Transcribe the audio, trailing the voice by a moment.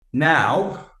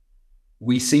Now,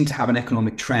 we seem to have an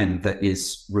economic trend that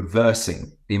is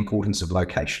reversing the importance of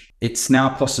location. It's now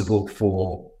possible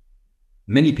for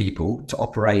many people to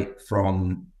operate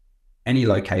from any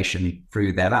location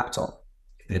through their laptop.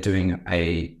 If they're doing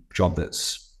a job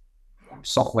that's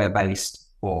software based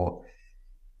or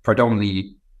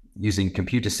predominantly using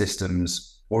computer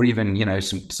systems, or even,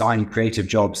 some design creative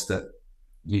jobs where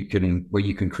you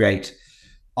can create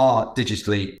art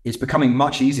digitally. It's becoming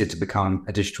much easier to become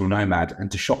a digital nomad and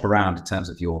to shop around in terms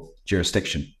of your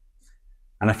jurisdiction.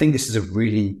 And I think this is a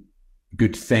really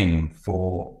good thing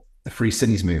for the Free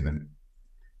Cities movement,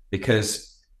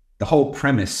 because the whole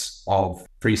premise of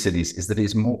Free Cities is that it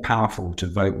is more powerful to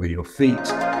vote with your feet.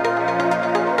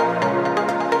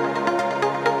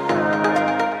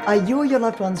 Are you or your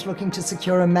loved ones looking to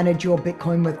secure and manage your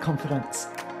Bitcoin with confidence?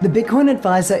 The Bitcoin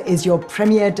Advisor is your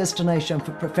premier destination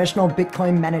for professional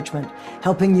Bitcoin management,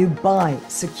 helping you buy,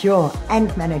 secure,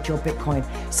 and manage your Bitcoin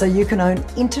so you can own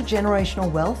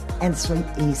intergenerational wealth and sleep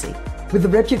easy. With a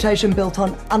reputation built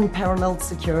on unparalleled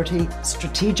security,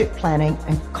 strategic planning,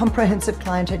 and comprehensive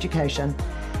client education,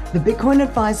 the Bitcoin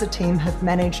Advisor team have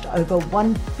managed over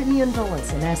 $1 billion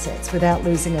in assets without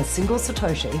losing a single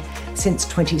Satoshi since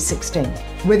 2016.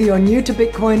 Whether you're new to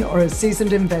Bitcoin or a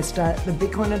seasoned investor, the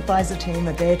Bitcoin Advisor team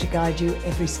are there to guide you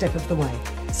every step of the way.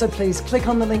 So please click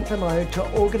on the link below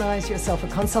to organise yourself a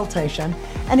consultation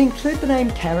and include the name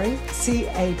Carrie,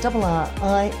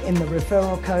 C-A-R-R-I, in the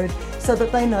referral code so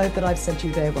that they know that I've sent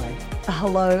you their way.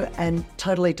 Hello, and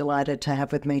totally delighted to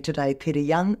have with me today Peter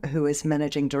Young, who is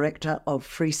Managing Director of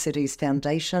Free Cities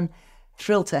Foundation.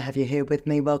 Thrilled to have you here with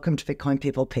me. Welcome to Bitcoin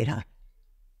People, Peter.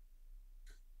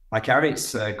 Hi, Carrie.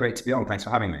 It's great to be on. Thanks for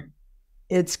having me.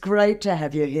 It's great to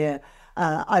have you here.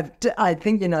 I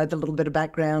think you know the little bit of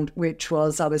background, which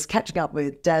was I was catching up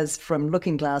with Daz from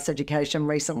Looking Glass Education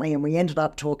recently, and we ended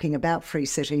up talking about Free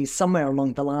Cities somewhere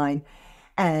along the line.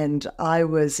 And I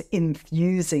was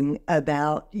enthusing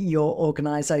about your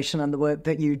organisation and the work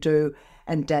that you do.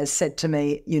 And Daz said to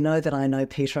me, you know that I know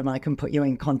Peter and I can put you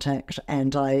in contact.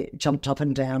 And I jumped up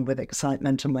and down with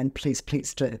excitement and went, please,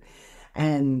 please do.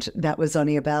 And that was less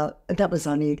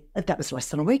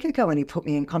than a week ago. And he put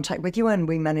me in contact with you and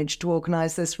we managed to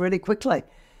organise this really quickly.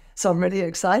 So I'm really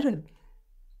excited.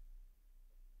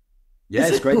 Yeah,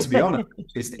 it's great to be on.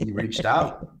 It's that you reached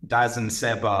out. Daz and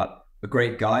Seb are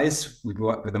great guys. We've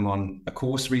worked with them on a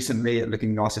course recently at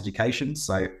Looking Glass Education.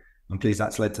 So I'm pleased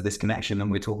that's led to this connection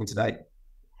and we're talking today.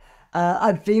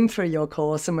 I've been through your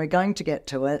course and we're going to get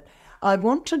to it. I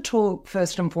want to talk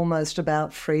first and foremost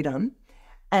about freedom.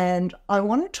 And I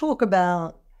want to talk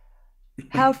about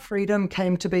how freedom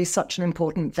came to be such an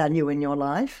important value in your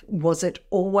life. Was it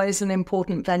always an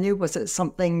important value? Was it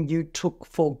something you took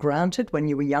for granted when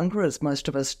you were younger, as most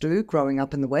of us do growing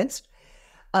up in the West?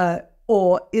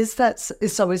 Or is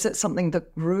it something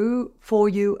that grew for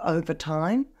you over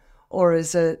time? Or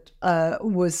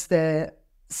was there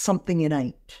something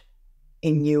innate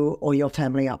in you or your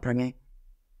family upbringing?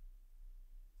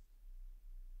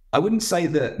 I wouldn't say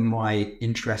that my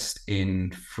interest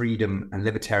in freedom and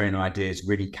libertarian ideas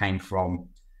really came from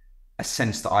a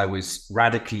sense that I was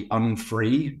radically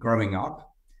unfree growing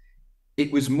up.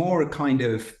 It was more a kind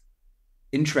of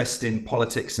interest in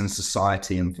politics and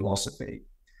society and philosophy.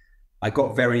 I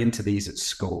got very into these at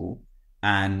school,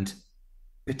 and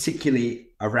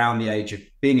particularly around the age of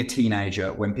being a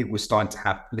teenager, when people were starting to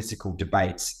have political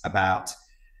debates about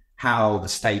how the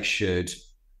state should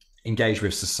engage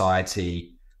with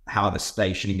society, how the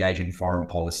state should engage in foreign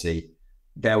policy.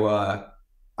 I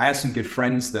had some good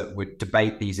friends that would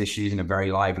debate these issues in a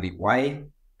very lively way.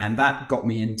 And that got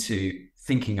me into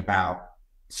thinking about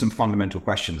some fundamental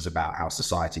questions about how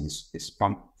society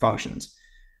functions.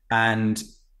 And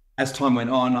as time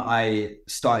went on, I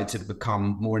started to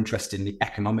become more interested in the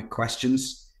economic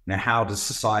questions. How does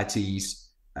societies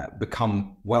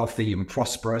become wealthy and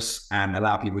prosperous and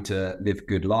allow people to live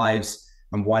good lives?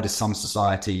 And why do some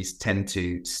societies tend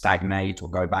to stagnate or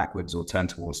go backwards or turn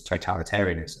towards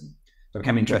totalitarianism? So I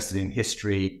became interested in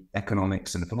history,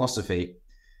 economics, and philosophy.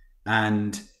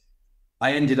 And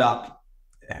I ended up,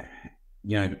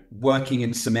 working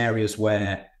in some areas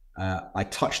where I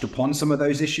touched upon some of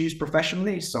those issues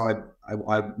professionally. So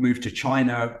I moved to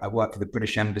China. I worked for the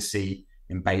British Embassy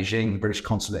in Beijing, the British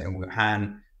Consulate in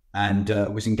Wuhan, and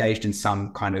was engaged in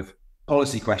some kind of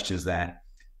policy questions there.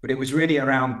 But it was really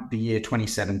around the year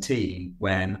 2017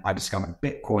 when I discovered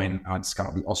Bitcoin, I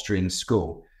discovered the Austrian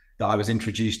school, that I was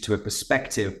introduced to a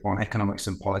perspective on economics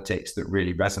and politics that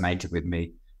really resonated with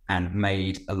me and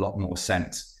made a lot more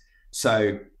sense.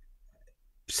 So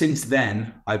since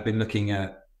then, I've been looking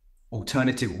at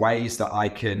alternative ways that I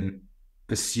can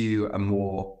pursue a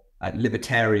more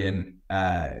libertarian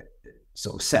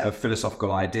sort of set of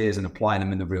philosophical ideas and apply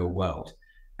them in the real world.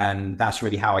 And that's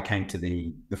really how I came to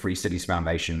the Free Cities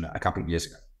Foundation a couple of years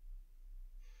ago.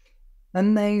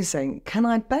 Amazing. Can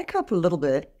I back up a little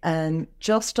bit and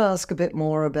just ask a bit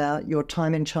more about your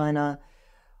time in China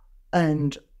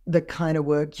and the kind of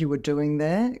work you were doing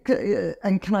there?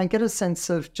 And can I get a sense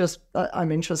of just,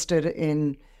 I'm interested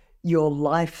in your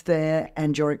life there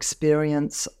and your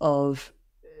experience of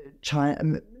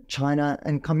China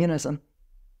and communism.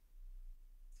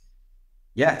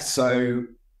 Yeah, so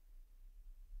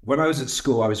when I was at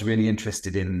school, I was really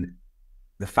interested in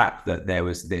the fact that there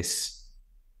was this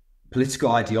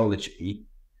political ideology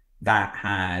that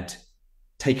had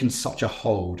taken such a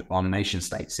hold on nation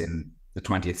states in the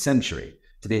 20th century,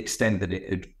 to the extent that it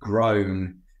had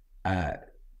grown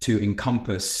to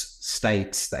encompass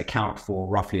states that account for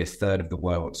roughly a third of the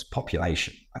world's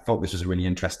population. I thought this was a really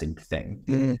interesting thing.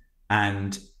 Mm-hmm.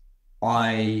 And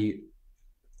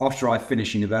after I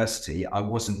finished university, I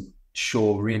wasn't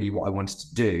sure really what I wanted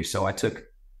to do. So I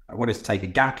wanted to take a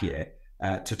gap year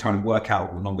to try and work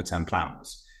out what the longer term plan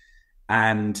was.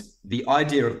 And the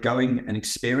idea of going and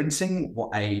experiencing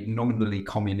what a nominally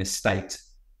communist state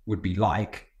would be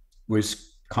like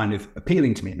was kind of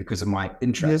appealing to me because of my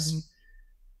interests. Yes.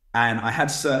 And I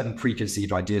had certain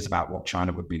preconceived ideas about what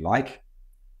China would be like,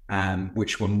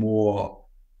 which were more,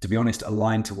 to be honest,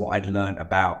 aligned to what I'd learned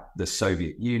about the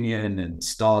Soviet Union and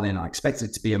Stalin. I expected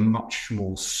it to be a much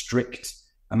more strict,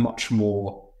 a much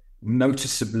more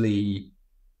noticeably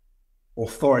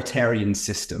authoritarian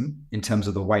system in terms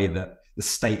of the way that the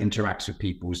state interacts with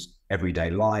people's everyday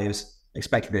lives. I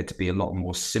expected there to be a lot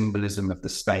more symbolism of the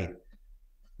state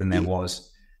than there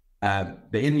was. But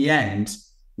in the end,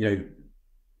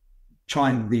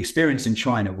 China, the experience in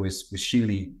China was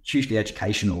hugely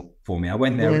educational for me. I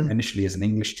went there initially as an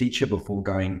English teacher before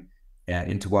going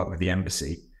into work with the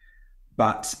embassy,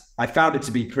 but I found it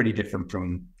to be pretty different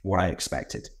from what I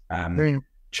expected.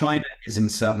 China is in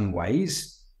certain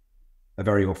ways a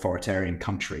very authoritarian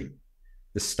country.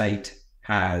 The state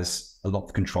has a lot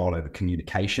of control over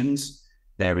communications.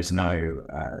 There is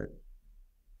there's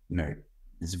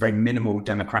a very minimal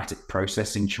democratic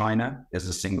process in China. There's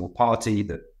a single party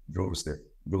that rules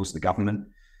the government,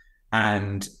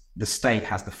 and the state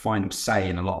has the final say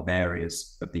in a lot of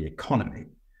areas of the economy.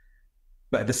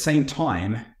 But at the same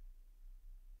time,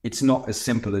 it's not as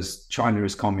simple as China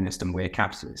is communist and we're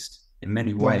capitalist. In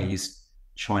many ways,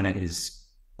 China is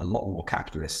a lot more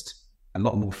capitalist, a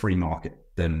lot more free market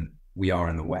than we are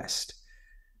in the West.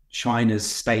 China's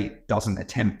state doesn't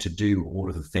attempt to do all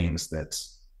of the things that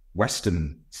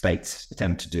Western states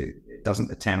attempt to do. It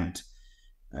doesn't attempt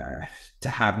to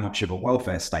have much of a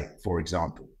welfare state, for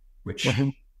example, which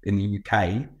in the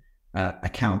UK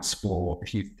accounts for,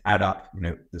 if you add up,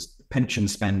 the pension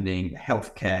spending,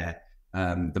 healthcare,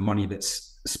 the money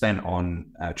that's spent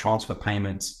on transfer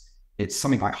payments, it's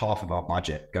something like half of our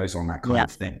budget goes on that kind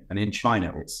of thing. And in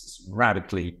China, it's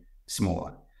radically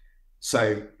smaller.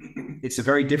 So it's a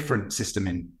very different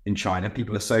system in China.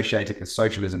 People associate it with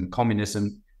socialism,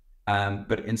 communism,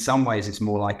 but in some ways it's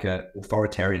more like an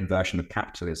authoritarian version of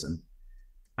capitalism.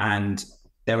 And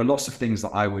there are lots of things that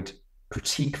I would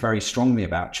critique very strongly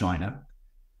about China.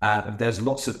 There's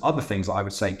lots of other things that I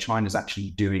would say China's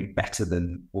actually doing better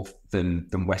than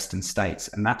Western states.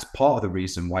 And that's part of the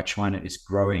reason why China is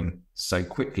growing so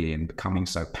quickly and becoming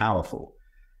so powerful.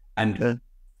 And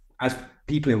as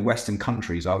people in Western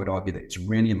countries, I would argue that it's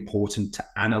really important to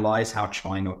analyze how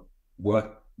China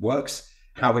works,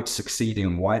 how it's succeeding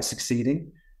and why it's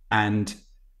succeeding, and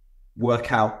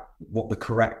work out what the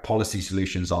correct policy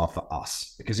solutions are for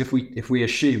us. Because if we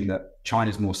assume that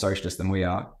China's more socialist than we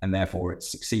are, and therefore it's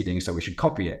succeeding, so we should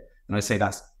copy it, and I say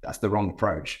that's the wrong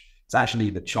approach. It's actually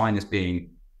that China's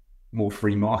being more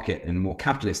free market and more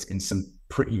capitalist in some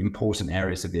pretty important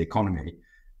areas of the economy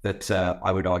that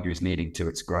I would argue is leading to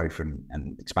its growth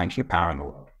and expansion of power in the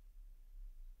world.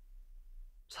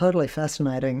 Totally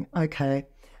fascinating. Okay.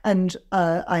 And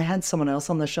I had someone else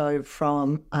on the show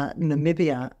from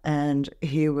Namibia, and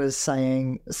he was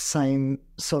saying the same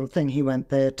sort of thing. He went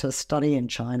there to study in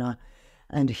China,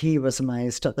 and he was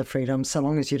amazed at the freedom. So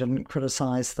long as you didn't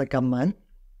criticize the government,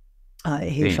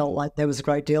 he felt like there was a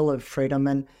great deal of freedom.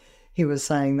 And he was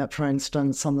saying that, for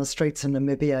instance, on the streets in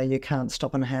Namibia, you can't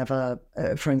stop and have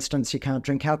for instance, you can't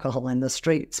drink alcohol in the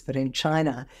streets. But in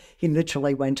China, he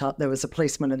literally went up, there was a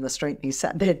policeman in the street, and he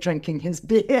sat there drinking his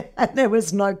beer, and there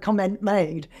was no comment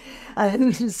made.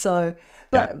 And so,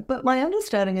 but my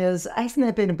understanding is, hasn't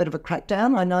there been a bit of a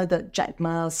crackdown? I know that Jack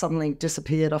Ma suddenly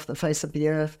disappeared off the face of the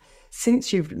earth.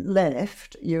 Since you've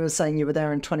left, you were saying you were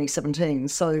there in 2017.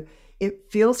 So it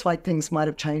feels like things might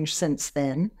have changed since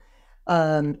then.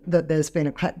 That there's been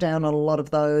a crackdown on a lot of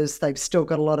those. They've still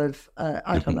got a lot of,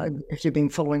 I don't know if you've been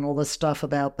following all this stuff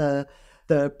about the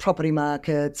property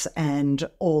markets and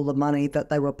all the money that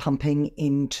they were pumping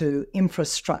into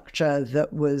infrastructure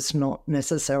that was not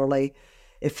necessarily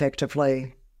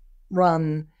effectively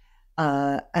run,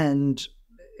 and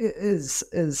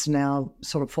is now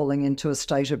sort of falling into a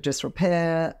state of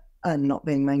disrepair and not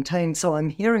being maintained. So I'm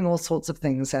hearing all sorts of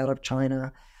things out of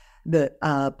China that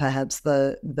are perhaps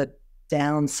the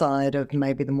downside of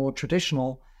maybe the more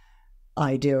traditional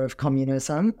idea of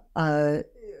communism.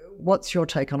 What's your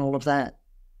take on all of that?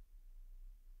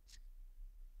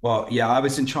 Well, yeah, I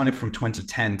was in China from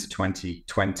 2010 to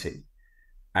 2020.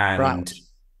 And Right.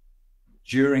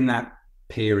 during that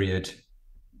period,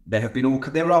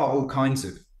 there are all kinds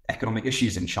of economic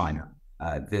issues in China.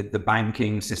 The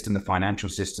banking system, the financial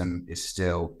system is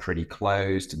still pretty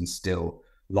closed and still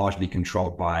largely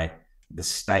controlled by the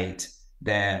state.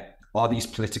 There are these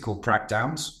political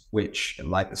crackdowns, which,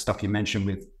 like the stuff you mentioned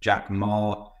with Jack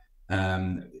Ma,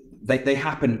 they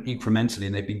happen incrementally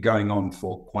and they've been going on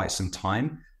for quite some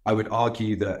time. I would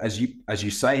argue that, as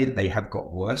you say, they have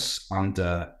got worse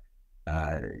under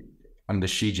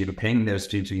Xi Jinping. There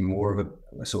seems to be more of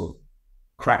a sort of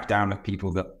crackdown of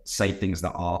people that say things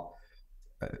that are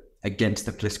against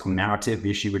the political narrative. The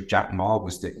issue with Jack Ma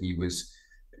was that he was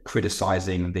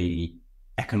criticizing the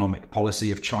economic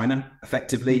policy of China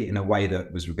effectively in a way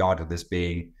that was regarded as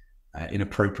being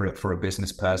inappropriate for a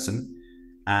business person.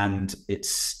 And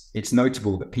it's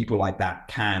notable that people like that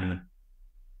can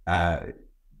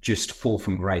just fall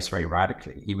from grace very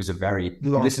radically. He was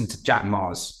listen to Jack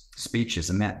Ma's speeches,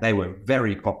 and they were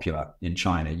very popular in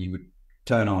China. You would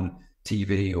turn on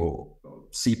TV or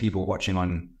see people watching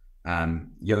on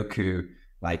Youku,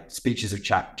 like speeches of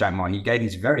Jack Ma. He gave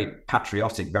these very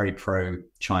patriotic, very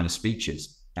pro-China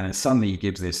speeches. And then suddenly he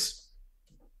gives it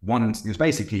was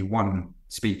basically one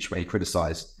speech where he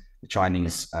criticized the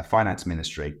Chinese finance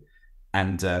ministry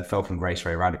and fell from grace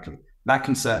very radically. That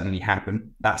can certainly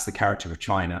happen. That's the character of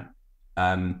China.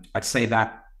 I'd say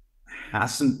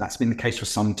that's been the case for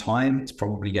some time. It's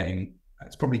probably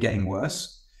getting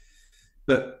worse.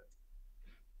 But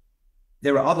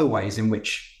there are other ways in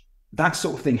which that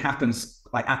sort of thing happens,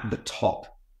 like at the top.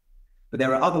 But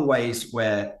there are other ways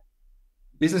where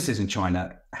businesses in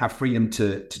China have freedom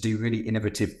to do really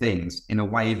innovative things in a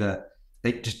way that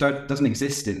they just doesn't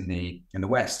exist in the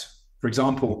West. For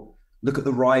example, look at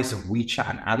the rise of WeChat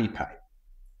and Alipay.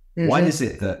 Mm-hmm. Why is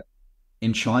it that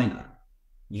in China,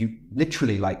 you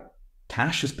literally, like,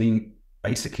 cash has been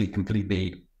basically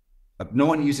completely, no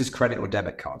one uses credit or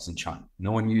debit cards in China.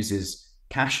 No one uses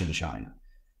cash in China.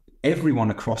 Everyone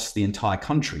across the entire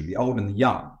country, the old and the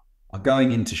young, are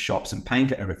going into shops and paying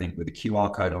for everything with a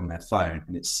QR code on their phone,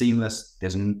 and it's seamless.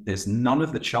 There's none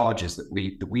of the charges that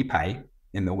we pay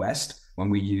in the West when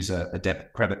we use a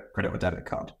credit or debit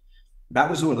card. That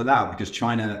was all allowed because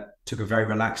China took a very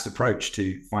relaxed approach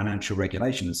to financial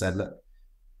regulation and said, look,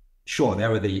 sure,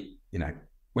 there are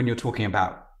when you're talking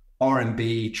about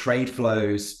RMB, trade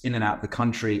flows in and out of the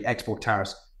country, export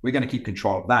tariffs, we're going to keep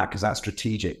control of that because that's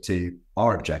strategic to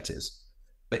our objectives.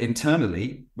 But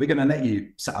internally, we're going to let you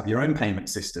set up your own payment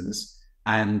systems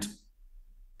and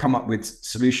come up with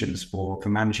solutions for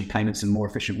managing payments in a more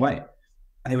efficient way.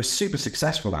 And they were super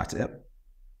successful at it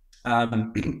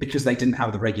because they didn't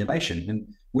have the regulation.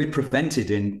 And we're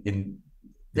prevented in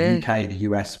the UK, the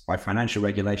US, by financial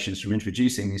regulations from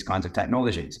introducing these kinds of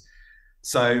technologies.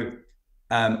 So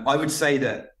I would say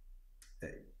that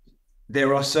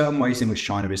there are certain ways in which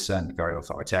China is certainly very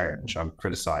authoritarian, which I would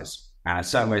criticize. And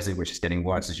certain ways in which it's getting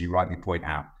worse, as you rightly point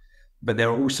out. But there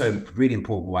are also really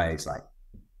important ways, like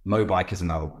Mobike is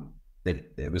another one.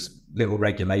 There was little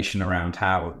regulation around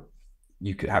how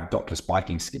you could have dockless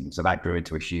biking schemes. So that grew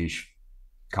into a huge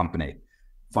company.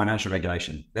 Financial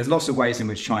regulation. There's lots of ways in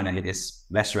which China is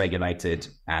less regulated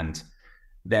and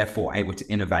therefore able to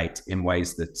innovate in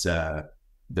ways that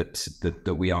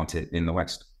we aren't in the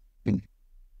West.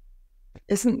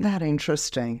 Isn't that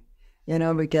interesting?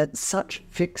 We get such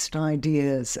fixed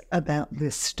ideas about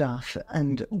this stuff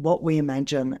and what we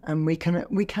imagine, and we can't,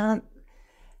 we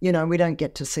don't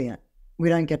get to see it. We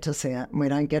don't get to see it, and we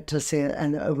don't get to see it,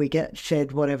 and we get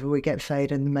fed whatever we get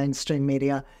fed in the mainstream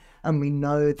media, and we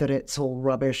know that it's all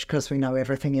rubbish because we know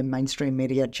everything in mainstream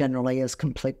media generally is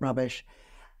complete rubbish.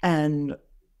 And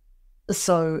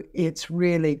so it's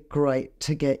really great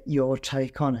to get your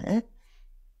take on it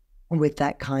with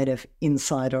that kind of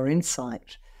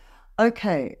insight.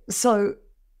 Okay, so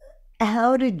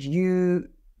how did you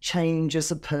change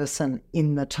as a person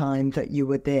in the time that you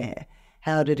were there?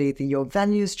 How did either your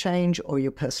values change or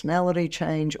your personality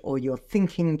change or your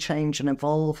thinking change and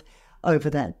evolve over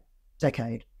that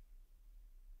decade?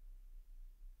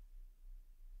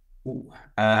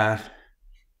 I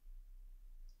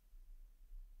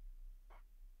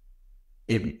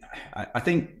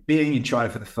think being in China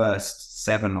for the first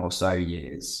 7 or so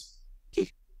years,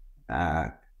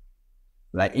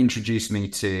 that introduced me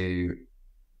to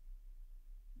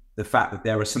the fact that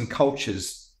there are some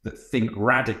cultures that think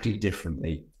radically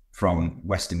differently from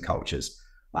Western cultures.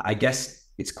 I guess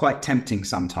it's quite tempting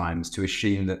sometimes to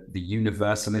assume that the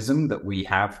universalism that we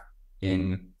have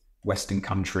in Western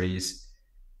countries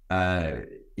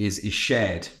is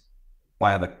shared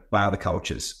by other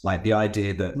cultures. Like the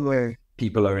idea that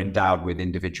people are endowed with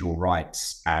individual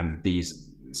rights and these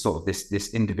sort of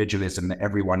this individualism, that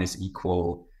everyone is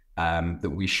equal,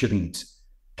 that we shouldn't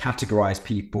categorize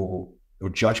people or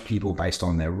judge people based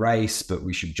on their race, but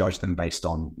we should judge them based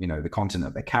on, the content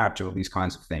of their character, all these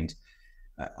kinds of things.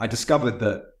 I discovered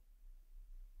that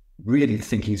really the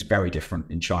thinking is very different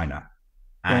in China.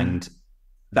 And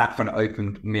that kind of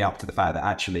opened me up to the fact that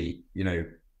actually,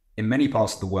 in many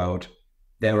parts of the world,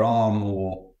 there are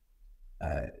more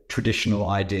traditional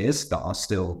ideas that are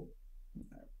still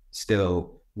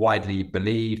widely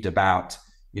believed about,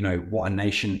 what a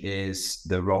nation is,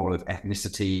 the role of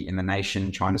ethnicity in the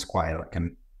nation. China's quite like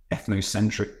an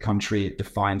ethnocentric country. It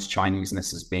defines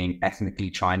Chineseness as being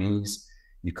ethnically Chinese.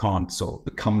 You can't sort of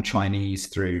become Chinese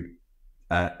through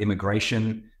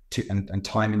immigration and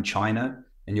time in China,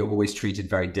 and you're always treated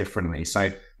very differently. So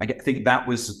I think that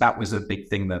was a big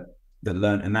thing that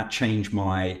learned, and that changed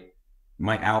my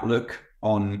outlook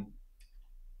on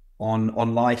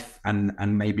life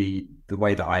and maybe the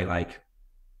way that I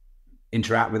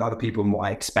interact with other people and what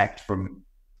I expect from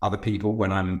other people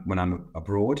when I'm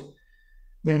abroad.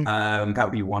 That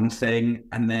would be one thing.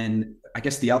 And then I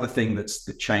guess the other thing that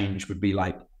changed would be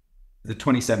like the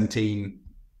 2017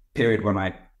 period when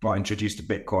I got introduced to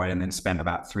Bitcoin and then spent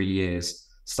about 3 years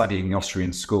studying the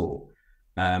Austrian school.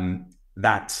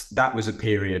 That was a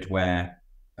period where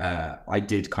I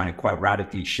did kind of quite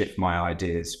radically shift my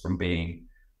ideas from being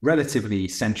relatively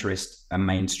centrist and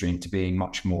mainstream to being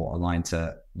much more aligned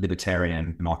to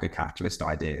libertarian anarcho-capitalist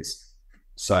ideas.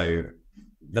 So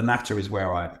the latter is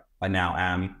where I now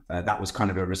am. That was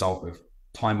kind of a result of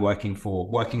time working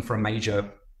for a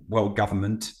major world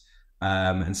government,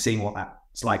 and seeing what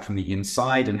that's like from the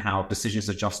inside and how decisions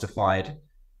are justified,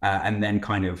 and then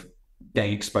kind of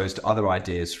getting exposed to other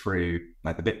ideas through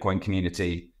like the Bitcoin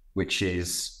community, which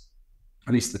is,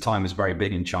 at least at the time, was very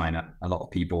big in China. A lot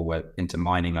of people were into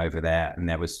mining over there, and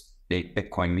there was big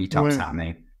Bitcoin meetups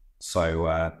happening.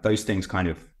 So those things kind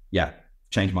of,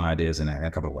 changed my ideas in a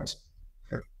couple of ways.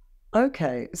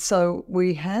 Okay, so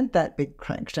we had that big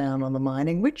crackdown on the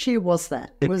mining. Which year was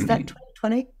that? Was that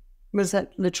 2020? Was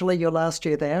that literally your last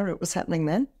year there? It was happening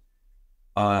then?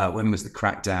 When was the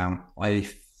crackdown? I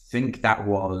think that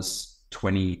was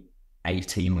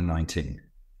 2018 or 19.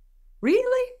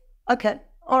 Really? Okay,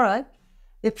 all right.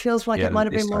 It feels like it might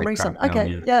have been more recent.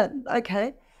 Okay,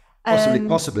 okay.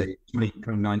 Possibly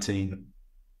 2019.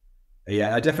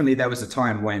 Yeah, definitely. There was a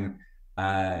time when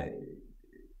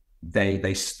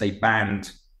they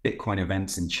banned Bitcoin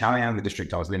events in Chaoyang, the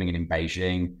district I was living in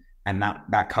Beijing, and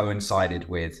that coincided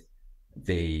with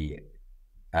the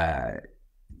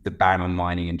ban on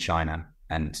mining in China,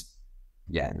 and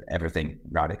everything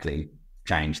radically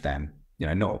changed then.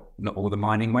 Not all the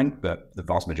mining went, but the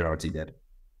vast majority did.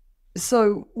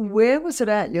 So where was it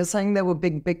at? You're saying there were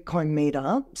big Bitcoin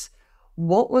meetups.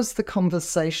 What was the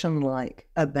conversation like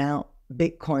about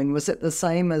Bitcoin? Was it the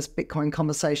same as Bitcoin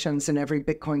conversations in every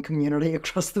Bitcoin community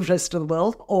across the rest of the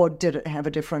world? Or did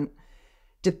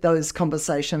those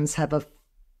conversations have a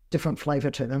different flavor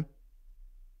to them?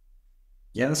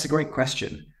 Yeah, that's a great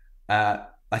question. I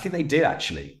think they did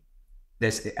actually.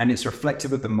 And it's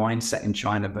reflective of the mindset in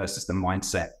China versus the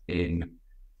mindset in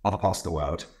other parts of the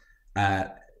world.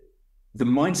 The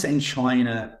mindset in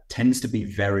China tends to be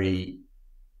very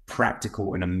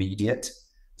practical and immediate.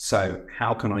 So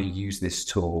how can I use this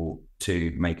tool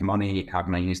to make money? How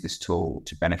can I use this tool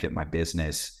to benefit my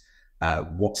business?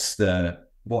 What are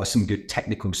some good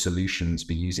technical solutions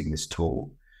for using this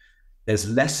tool? There's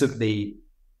less of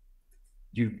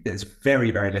there's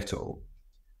very, very little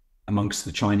amongst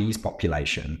the Chinese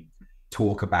population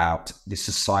talk about the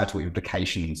societal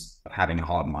implications of having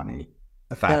hard money,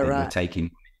 the fact that you're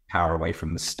taking power away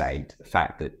from the state, the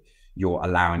fact that you're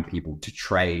allowing people to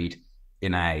trade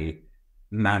in a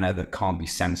manner that can't be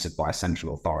censored by a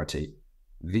central authority.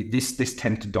 This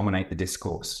tends to dominate the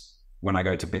discourse when I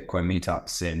go to Bitcoin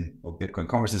meetups or Bitcoin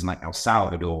conferences like El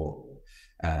Salvador,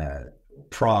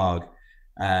 Prague.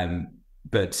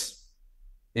 But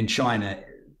in China,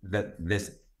 that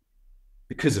there's,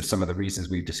 because of some of the reasons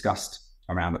we've discussed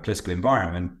around the political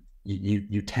environment,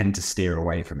 you tend to steer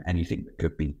away from anything that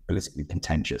could be politically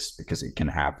contentious because it can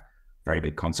have very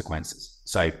big consequences.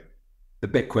 So the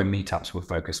Bitcoin meetups will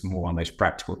focus more on those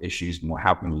practical issues, more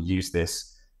how can you use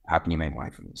this, how can you make money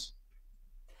from this.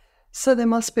 So there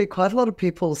must be quite a lot of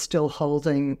people still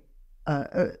holding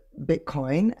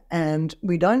Bitcoin, and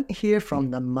we don't hear from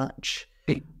them much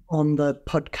on the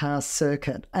podcast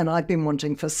circuit. And I've been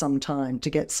wanting for some time to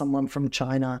get someone from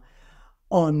China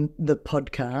on the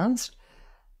podcast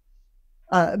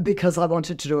because I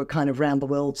wanted to do a kind of round the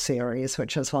world series,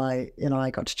 which is why, I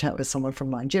got to chat with someone from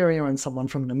Nigeria and someone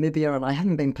from Namibia, and I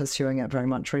haven't been pursuing it very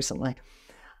much recently.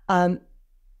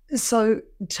 So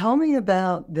tell me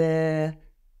about their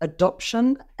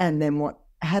adoption and then what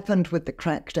happened with the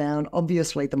crackdown.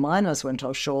 Obviously, the miners went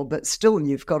offshore, but still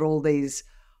you've got all these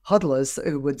hodlers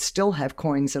who would still have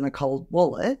coins in a cold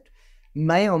wallet,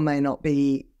 may or may not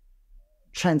be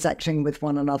transacting with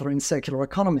one another in circular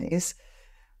economies,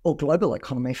 or global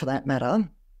economy for that matter.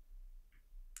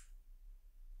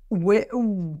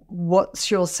 What's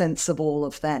your sense of all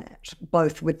of that,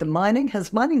 both with the mining?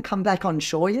 Has mining come back on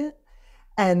shore yet?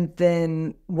 And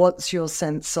then what's your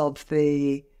sense of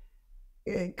the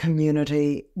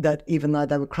community that even though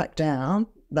they were cracked down,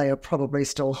 they are probably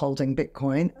still holding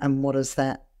Bitcoin? And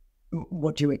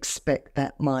what do you expect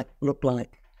that might look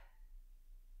like?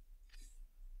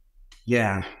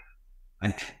 Yeah.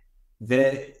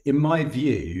 In my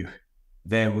view,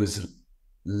 there was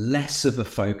less of a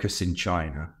focus in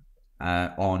China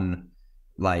on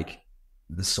like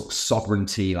the sort of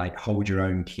sovereignty, like hold your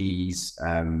own keys,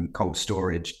 cold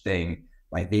storage thing.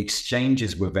 Like the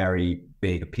exchanges were very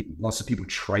big. Lots of people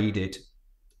traded.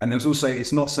 And there was also,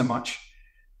 it's not so much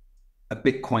a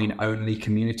Bitcoin only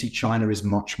community. China is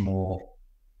much more,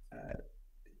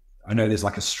 I know there's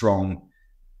like a strong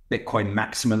Bitcoin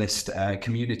maximalist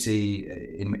community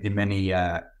in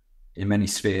many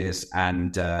spheres,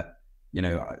 and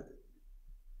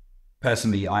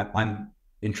personally, I'm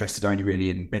interested only really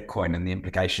in Bitcoin and the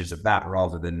implications of that,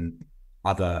 rather than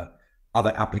other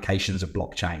applications of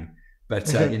blockchain.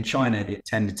 But in China, it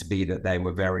tended to be that there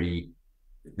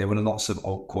were lots of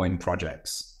altcoin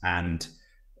projects, and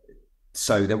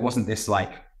so there wasn't this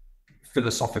like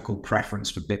philosophical preference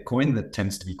for Bitcoin that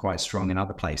tends to be quite strong in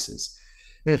other places.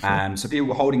 So people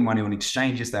were holding money on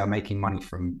exchanges. They were making money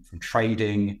from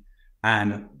trading.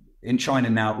 And in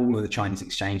China now, all of the Chinese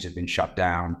exchanges have been shut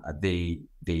down.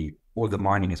 All the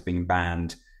mining has been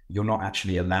banned. You're not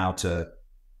actually allowed to.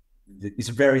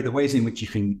 The ways in which you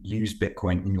can use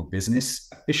Bitcoin in your business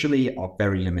officially are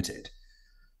very limited.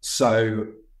 So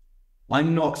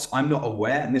I'm not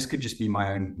aware, and this could just be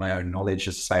my own knowledge.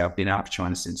 As I say, I've been out of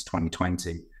China since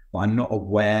 2020, but I'm not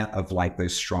aware of like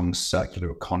those strong circular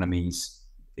economies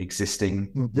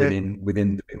existing within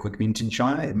the Bitcoin community in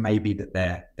China. It may be that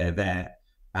they're there.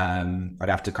 I'd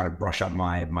have to kind of brush up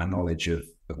my knowledge of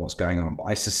what's going on, but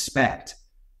I suspect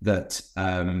that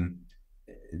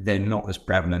they're not as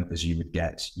prevalent as you would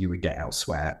get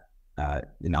elsewhere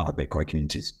in other Bitcoin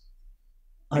communities.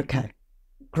 Okay,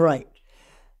 great.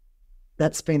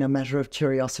 That's been a matter of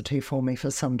curiosity for me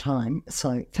for some time.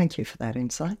 So thank you for that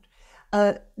insight.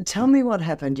 Tell me what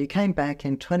happened. You came back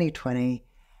in 2020.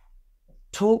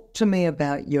 Talk to me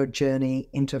about your journey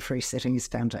into Free Cities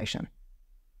Foundation.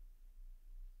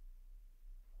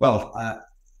 Well,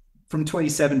 from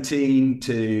 2017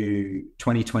 to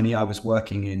 2020, I was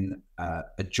working in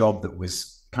a job that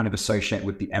was kind of associated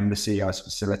with the embassy. I was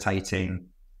facilitating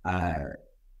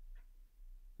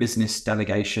business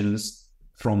delegations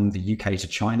from the UK to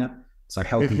China. So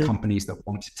helping companies that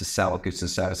wanted to sell goods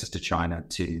and services to China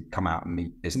to come out and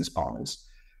meet business partners.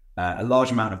 A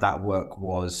large amount of that work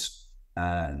was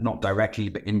not directly,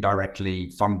 but indirectly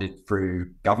funded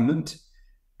through government.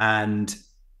 And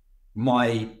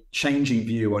my changing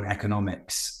view on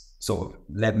economics sort of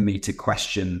led me to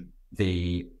question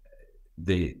the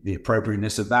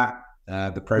appropriateness of that,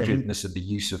 the appropriateness of the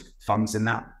use of funds in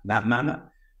that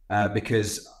manner,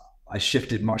 because I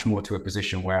shifted much more to a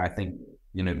position where I think,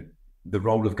 the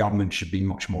role of government should be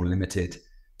much more limited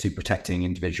to protecting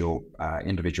individual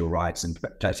rights and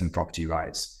protecting property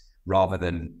rights, rather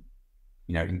than,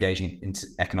 engaging in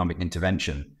economic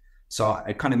intervention. So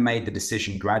I kind of made the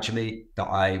decision gradually that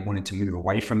I wanted to move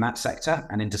away from that sector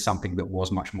and into something that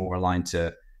was much more aligned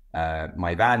to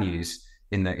my values,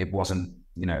 in that it wasn't,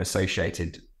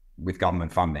 associated with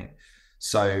government funding.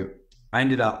 So I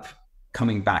ended up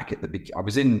coming back I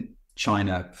was in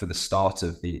China for the start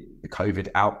of the COVID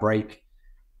outbreak,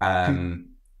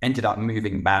 ended up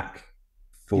moving back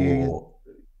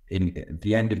in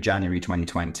the end of January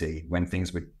 2020, when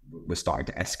things were starting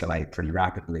to escalate pretty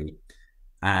rapidly.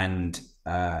 And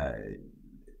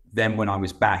then when I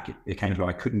was back, it became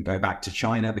like I couldn't go back to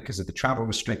China because of the travel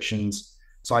restrictions.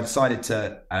 So I decided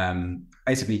to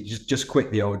basically just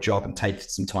quit the old job and take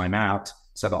some time out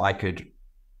so that I could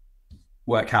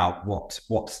work out what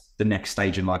the next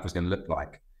stage in life was going to look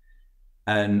like.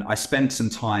 And I spent some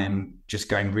time just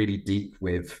going really deep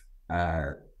with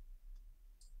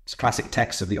classic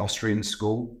texts of the Austrian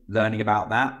school, learning about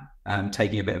that,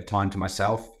 taking a bit of time to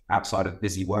myself outside of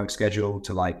busy work schedule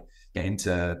to like get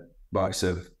into works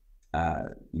of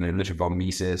Ludwig von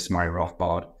Mises, Murray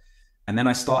Rothbard. And then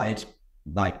I started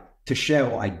like to share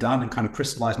what I'd done and kind of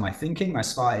crystallize my thinking. I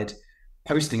started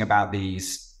posting about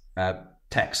these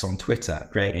texts on Twitter,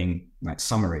 creating like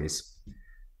summaries.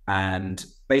 And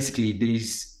basically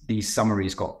these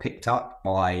summaries got picked up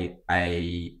by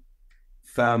a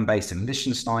firm based in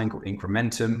Liechtenstein called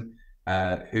Incrementum,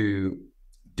 who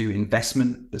do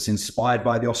investment that's inspired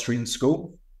by the Austrian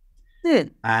school. Yeah.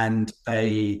 And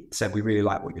they said, we really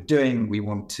like what you're doing. We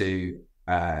want to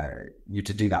you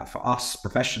to do that for us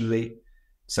professionally.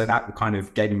 So that kind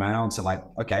of gave me my answer, like,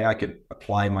 okay, I could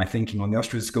apply my thinking on the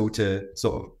Austrian school to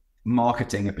sort of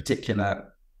marketing a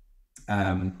particular,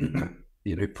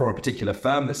 for a particular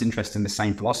firm that's interested in the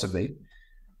same philosophy.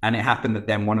 And it happened that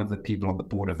then one of the people on the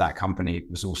board of that company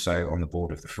was also on the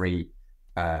board of the Free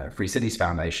Cities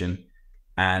Foundation.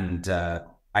 And I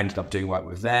ended up doing work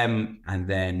with them and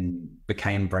then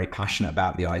became very passionate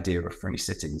about the idea of free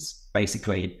cities.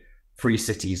 Basically, free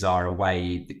cities are a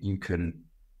way that you can,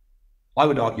 I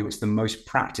would argue it's the most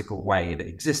practical way that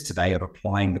exists today of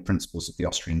applying the principles of the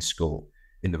Austrian school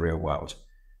in the real world.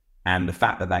 And the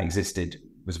fact that that existed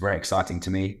was very exciting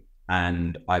to me.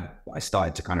 And I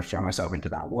started to kind of throw myself into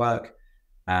that work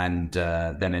and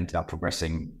then ended up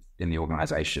progressing in the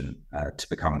organization to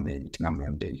become the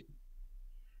MD.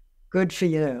 Good for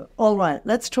you. All right,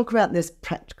 let's talk about this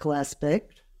practical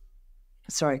aspect,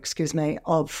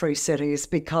 of free cities,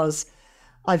 because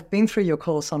I've been through your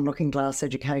course on Looking Glass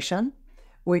Education,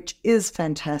 which is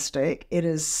fantastic. It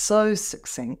is so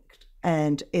succinct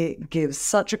and it gives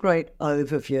such a great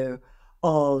overview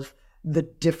of the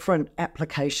different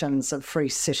applications of free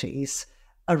cities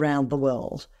around the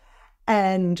world.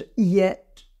 And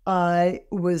yet I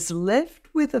was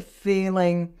left with a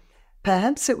feeling,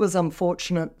 perhaps it was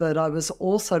unfortunate that I was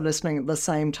also listening at the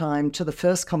same time to the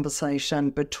first conversation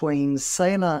between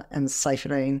Saylor and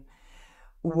Saifedean,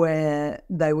 where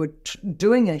they were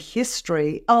doing a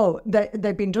history.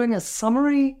 They've been doing a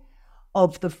summary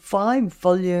of the 5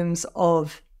 volumes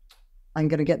of, I'm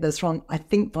going to get this wrong, I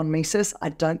think von Mises. I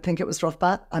don't think it was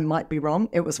Rothbard. I might be wrong.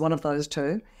 It was one of those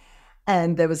two.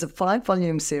 And there was a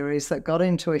 5-volume series that got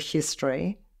into a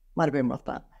history, might have been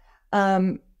Rothbard,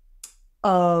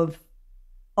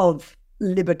 of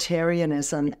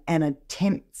libertarianism and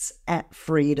attempts at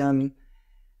freedom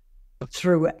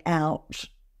throughout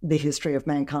the history of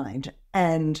mankind.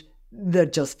 And the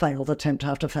just failed attempt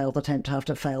after failed attempt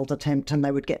after failed attempt, and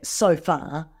they would get so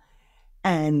far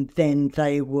and then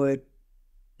they would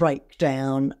break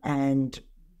down and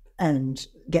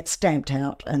get stamped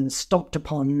out and stomped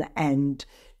upon and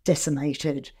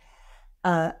decimated.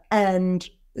 And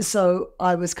so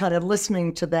I was kind of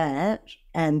listening to that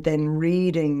and then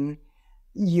reading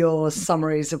your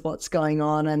summaries of what's going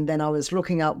on. And then I was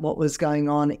looking up what was going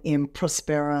on in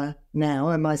Prospera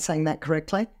now. Am I saying that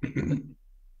correctly?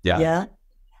 Yeah. Yeah.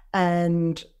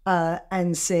 And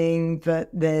seeing that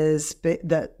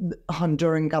that the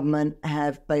Honduran government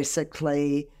have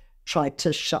basically tried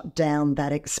to shut down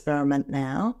that experiment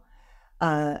now.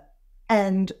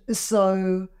 And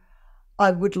so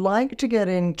I would like to get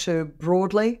into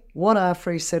broadly, what are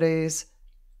free cities?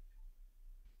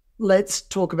 Let's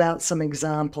talk about some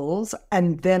examples.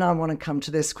 And then I want to come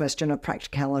to this question of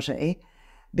practicality,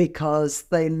 because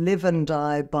they live and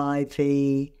die by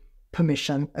the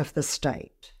permission of the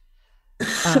state.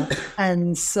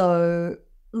 And so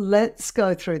let's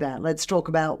go through that. Let's talk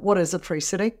about what is a free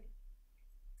city.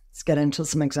 Let's get into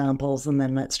some examples and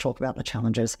then let's talk about the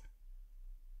challenges.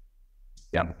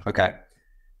 Yeah, okay.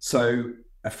 So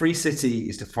a free city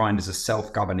is defined as a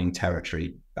self-governing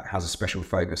territory that has a special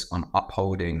focus on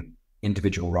upholding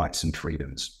individual rights and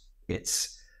freedoms.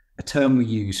 It's a term we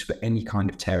use for any kind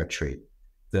of territory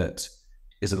that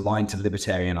is aligned to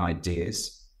libertarian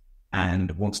ideas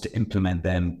and wants to implement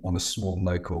them on a small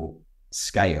local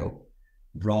scale,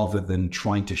 rather than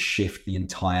trying to shift the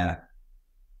entire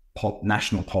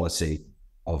national policy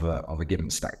of a given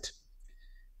state.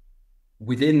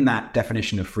 Within that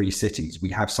definition of free cities, we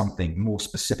have something more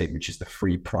specific, which is the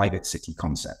free private city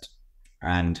concept.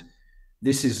 And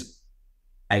this is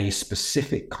a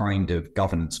specific kind of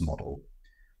governance model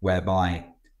whereby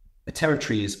a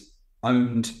territory is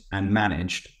owned and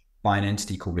managed by an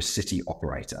entity called a city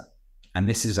operator. And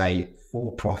this is a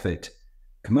for-profit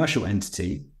commercial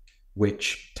entity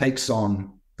which takes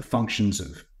on the functions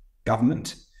of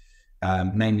government,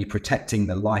 namely protecting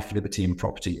the life, liberty, and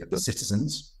property of the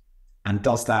citizens, and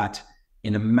does that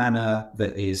in a manner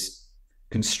that is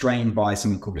constrained by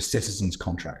something called a citizen's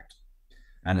contract.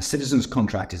 And a citizen's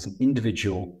contract is an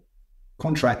individual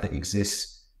contract that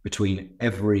exists between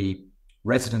every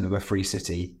resident of a free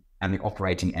city and the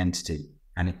operating entity.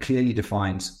 And it clearly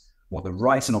defines what the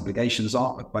rights and obligations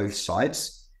are of both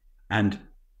sides. And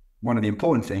one of the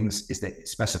important things is that it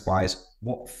specifies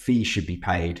what fee should be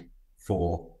paid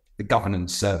for the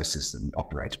governance services that the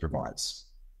operator provides.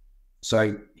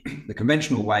 So the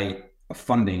conventional way of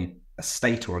funding a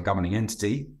state or a governing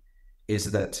entity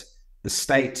is that the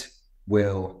state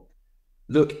will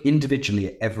look individually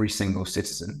at every single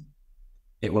citizen.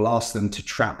 It will ask them to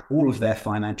track all of their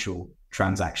financial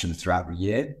transactions throughout the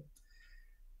year.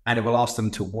 And it will ask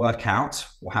them to work out,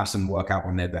 or have some work out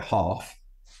on their behalf,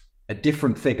 a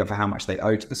different figure for how much they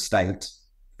owe to the state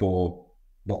for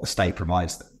what the state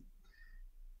provides them.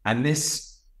 And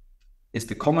this is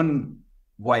the common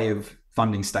way of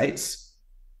funding states.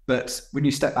 But when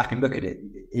you step back and look at it,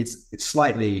 it's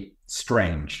slightly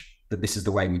strange that this is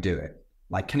the way we do it.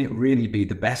 Like, can it really be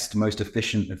the best, most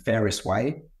efficient and fairest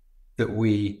way that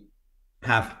we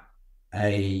have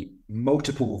a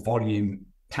multiple volume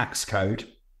tax code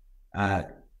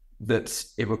that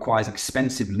it requires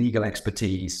expensive legal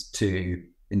expertise to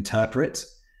interpret,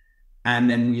 and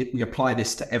then we apply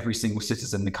this to every single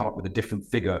citizen and come up with a different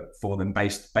figure for them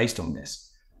based on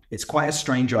this? It's quite a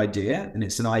strange idea, and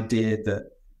it's an idea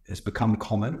that has become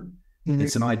common. Mm-hmm.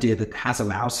 It's an idea that has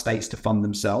allowed states to fund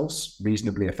themselves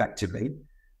reasonably effectively,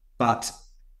 but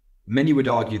many would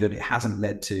argue that it hasn't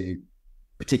led to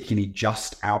particularly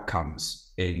just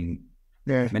outcomes in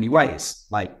many ways.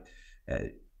 Like,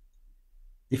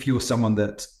 if you're someone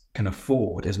that can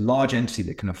afford, as a large entity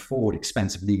that can afford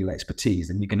expensive legal expertise,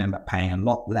 then you can end up paying a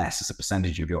lot less as a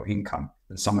percentage of your income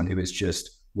than someone who is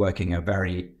just working a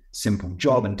very simple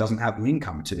job and doesn't have the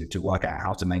income to work out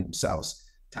how to make themselves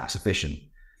tax efficient.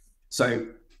 So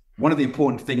one of the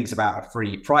important things about a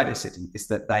free private city is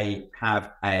that they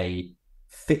have a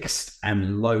fixed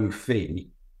and low fee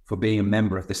for being a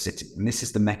member of the city. And this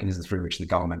is the mechanism through which the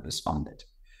government is funded.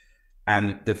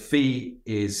 And the fee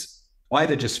is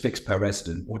either just fixed per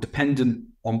resident or dependent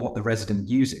on what the resident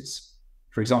uses.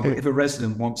 For example, if a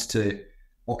resident wants to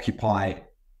occupy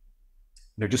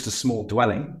just a small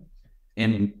dwelling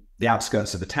in the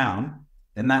outskirts of a town,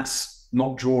 then that's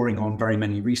not drawing on very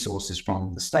many resources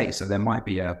from the state. So there might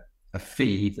be a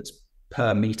fee that's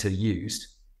per meter used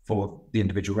for the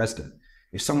individual resident.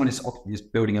 If someone is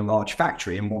building a large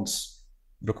factory and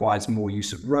requires more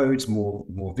use of roads,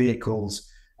 more vehicles,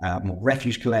 more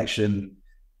refuse collection,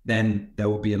 then there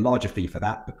will be a larger fee for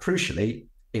that. But crucially,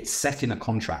 it's set in a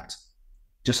contract,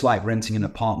 just like renting an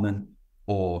apartment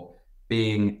or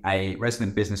being a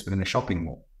resident business within a shopping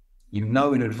mall. You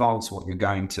know in advance what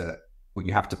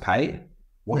you have to pay.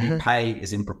 What you pay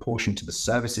is in proportion to the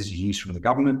services you use from the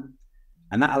government.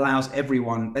 And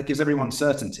that gives everyone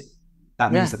certainty.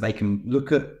 That means that they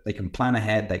can plan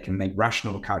ahead, they can make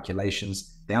rational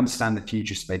calculations, they understand the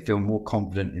future, so they feel more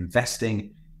confident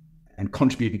investing and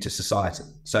contributing to society.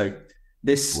 So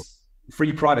this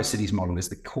free private cities model is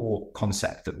the core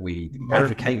concept that we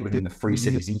advocate within the free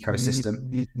cities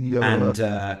ecosystem.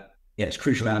 And its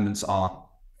crucial elements are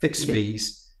fixed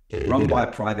fees, run by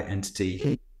a private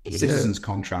entity, citizens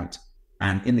contract,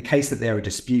 and in the case that there are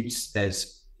disputes,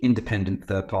 there's independent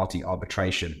third-party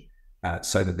arbitration,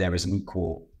 so that there is an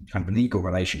equal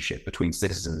relationship between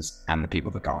citizens and the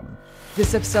people that govern them.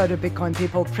 This episode of Bitcoin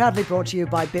People proudly brought to you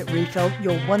by Bitrefill,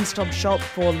 your one-stop shop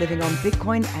for living on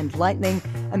Bitcoin and Lightning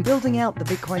and building out the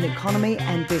Bitcoin economy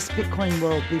and this Bitcoin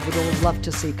world we would all love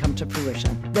to see come to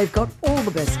fruition. They've got all the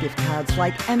best gift cards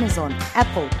like Amazon,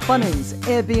 Apple, Bunnings,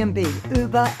 Airbnb,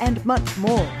 Uber, and much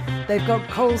more. They've got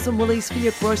Coles and Woolies for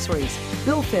your groceries,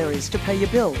 Bill Fairies to pay your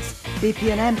bills, BP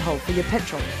and Ampol for your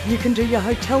petrol. You can do your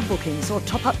hotel bookings or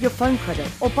top up your phone credit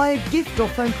or buy a gift or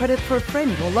phone credit for a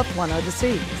friend or loved one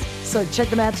overseas. So check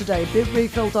them out today,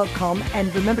 bitrefill.com,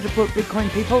 and remember to put Bitcoin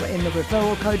People in the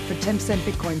referral code for 10%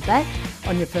 Bitcoin back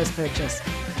on your first purchase.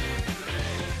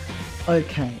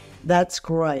 Okay, that's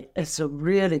great. It's a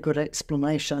really good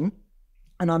explanation.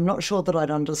 And I'm not sure that I'd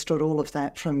understood all of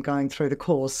that from going through the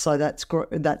course, so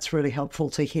that's really helpful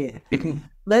to hear.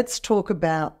 Let's talk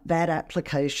about that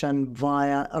application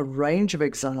via a range of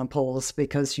examples,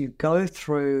 because you go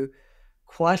through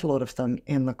quite a lot of them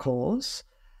in the course.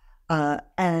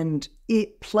 And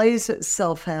it plays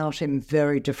itself out in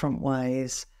very different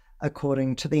ways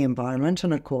according to the environment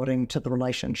and according to the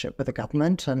relationship with the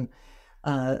government and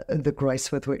the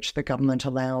grace with which the government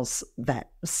allows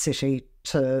that city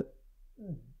to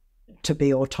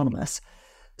be autonomous.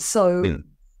 So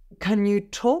can you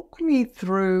talk me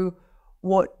through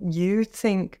what you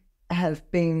think have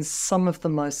been some of the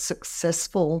most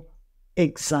successful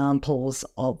examples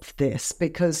of this?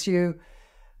 Because you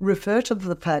refer to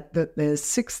the fact that there's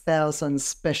 6,000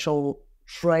 special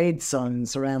trade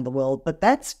zones around the world, but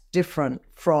that's different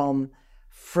from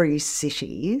free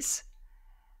cities.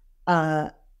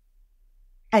 And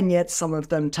yet some of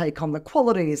them take on the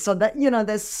qualities. So that,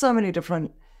 there's so many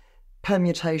different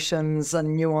permutations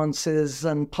and nuances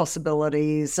and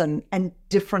possibilities and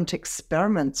different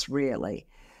experiments, really,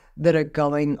 that are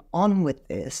going on with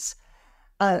this.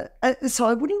 So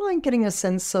I wouldn't mind getting a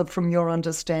sense of, from your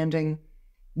understanding,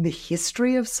 the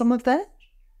history of some of that,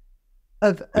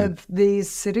 of these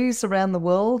cities around the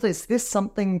world. Is this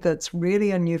something that's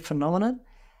really a new phenomenon?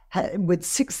 With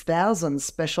 6,000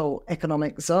 special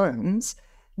economic zones,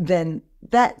 then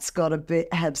that's got to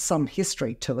have some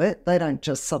history to it. They don't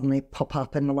just suddenly pop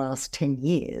up in the last 10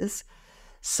 years.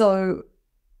 So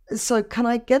can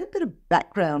I get a bit of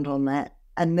background on that?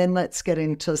 And then let's get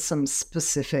into some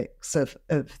specifics of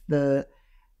the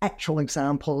actual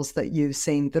examples that you've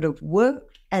seen that have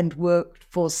worked and worked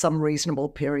for some reasonable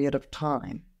period of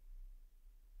time.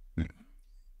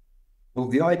 Well,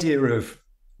 the idea of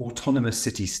autonomous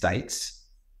city-states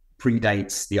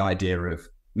predates the idea of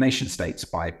nation-states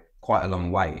by quite a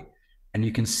long way. And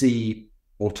you can see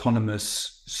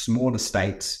autonomous smaller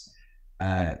states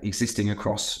existing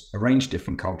across a range of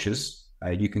different cultures.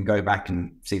 You can go back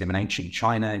and see them in ancient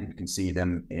China. You can see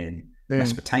them in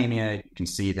Mesopotamia. You can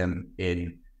see them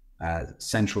in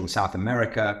Central and South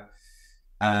America.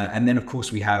 And then, of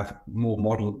course, we have more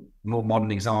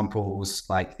modern examples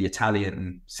like the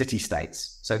Italian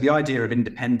city-states. So the idea of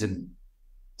independent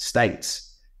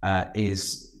states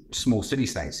is small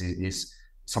city-states is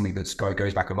something that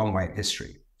goes back a long way in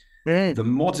history. The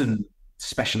modern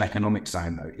special economic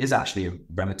zone, though, is actually a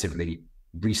relatively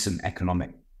recent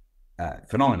economic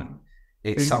phenomenon.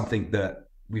 It's something that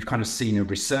we've kind of seen a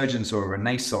resurgence or a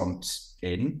renaissance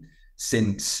in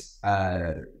since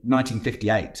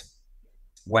 1958,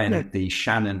 when the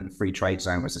Shannon Free Trade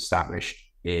Zone was established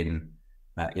in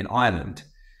Ireland.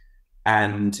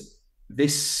 And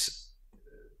this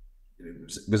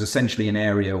was essentially an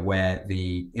area where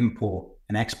the import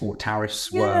and export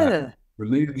tariffs were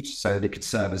removed so that it could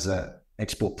serve as an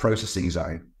export processing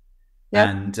zone.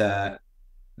 And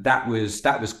that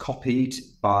was copied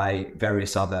by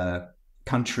various other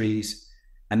countries.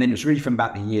 And then it was really from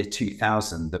about the year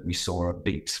 2000 that we saw a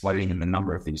big swelling in the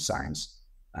number of these zones.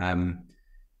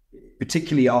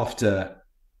 Particularly after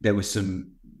there were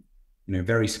some,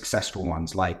 very successful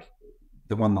ones, like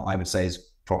the one that I would say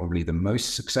is probably the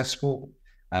most successful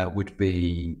would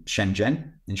be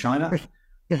Shenzhen in China,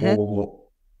 or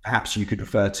perhaps you could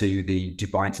refer to the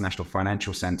Dubai International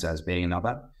Financial Center as being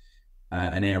another,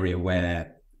 an area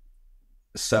where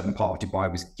a certain part of Dubai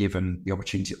was given the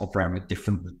opportunity to operate on a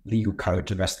different legal code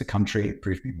to the rest of the country. It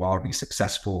proved to be wildly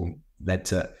successful, led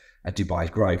to Dubai's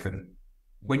growth. And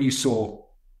when you saw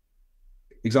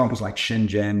examples like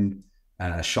Shenzhen,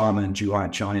 Xiamen,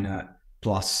 Zhuhai, China,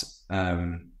 plus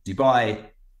Dubai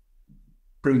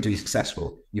proving to be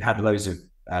successful, you had loads of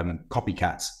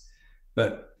copycats.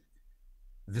 But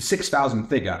the 6,000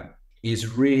 figure is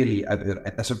really,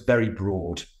 that's a very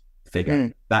broad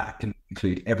figure. That can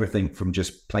include everything from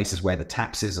just places where the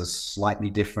taxes are slightly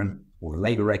different or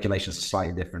labor regulations are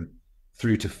slightly different,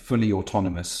 through to fully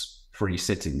autonomous free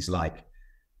cities like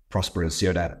prosperous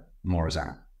Ciudad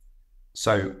Morazan.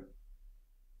 So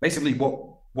basically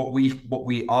what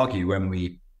we argue when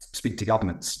we speak to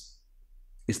governments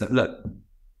is that, look,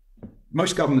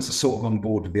 most governments are sort of on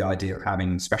board with the idea of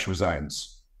having special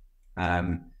zones.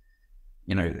 Or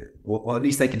at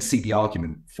least they can see the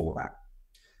argument for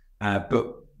that.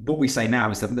 But what we say now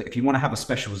is that, look, if you want to have a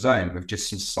special zone with just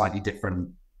some slightly different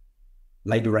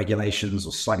labor regulations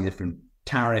or slightly different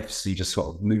tariffs, you just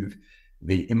sort of move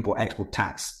the import-export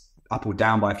tax up or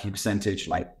down by a few percentage,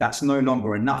 like that's no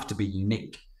longer enough to be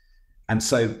unique. And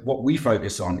so what we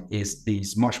focus on is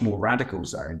these much more radical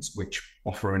zones, which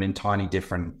offer an entirely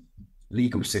different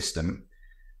legal system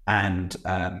and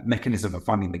mechanism of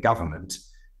funding the government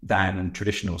than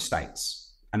traditional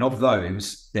states. And of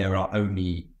those, there are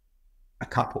only a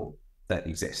couple that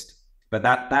exist. But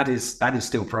that is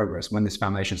still progress. When this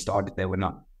foundation started, there were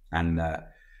none. And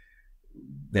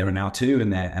there are now two,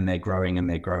 and they're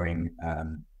growing,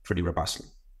 pretty robustly.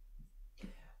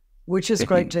 which is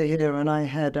great to hear. And I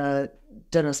had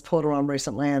Dennis Porter on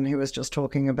recently, and he was just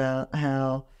talking about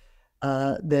how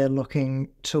they're looking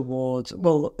towards,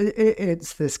 well,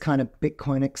 it's this kind of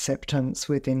Bitcoin acceptance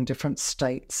within different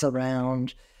states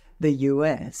around the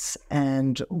US.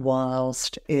 And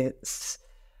whilst it's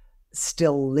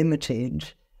still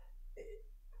limited,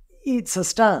 it's a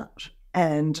start.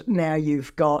 And now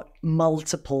you've got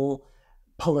multiple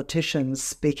politicians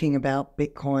speaking about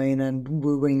Bitcoin and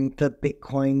wooing the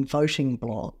Bitcoin voting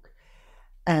bloc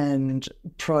and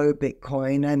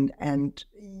pro-Bitcoin, and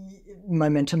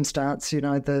momentum starts,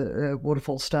 the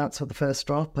waterfall starts with the first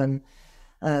drop, and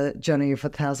journey of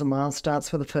 1,000 miles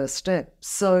starts with the first step.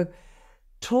 So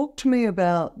talk to me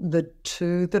about the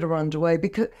two that are underway,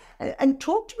 and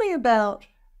talk to me about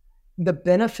the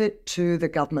benefit to the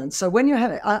government. So when you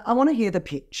have it, I want to hear the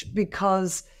pitch,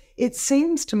 because it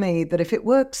seems to me that if it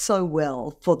works so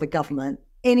well for the government,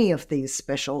 any of these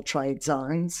special trade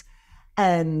zones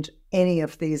and any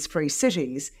of these free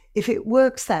cities, if it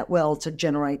works that well to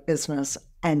generate business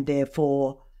and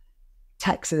therefore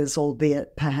taxes,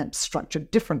 albeit perhaps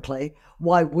structured differently,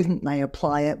 why wouldn't they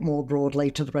apply it more broadly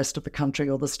to the rest of the country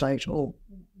or the state or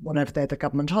whatever they're the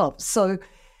government of? So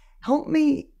help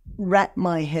me wrap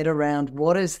my head around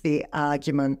what is the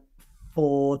argument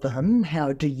for them?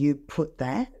 How do you put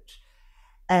that?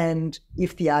 And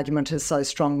if the argument is so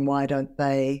strong, why don't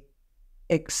they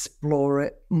explore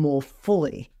it more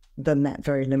fully than that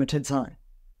very limited zone?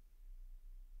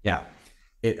 Yeah,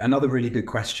 another really good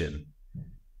question.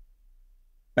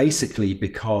 Basically,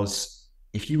 because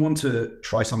if you want to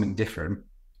try something different,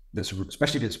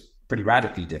 especially if it's pretty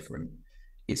radically different,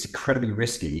 it's incredibly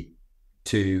risky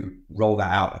to roll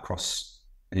that out across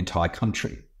an entire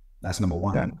country. That's number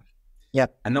one. Yeah.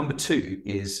 Yep. And number two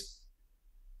is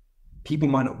people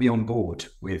might not be on board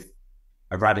with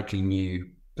a radically new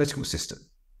political system.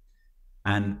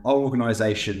 And our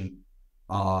organization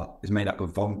is made up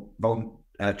of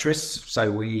voluntaries.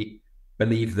 So we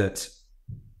believe that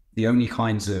the only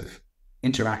kinds of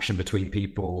interaction between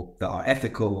people that are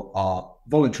ethical are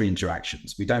voluntary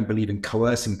interactions. We don't believe in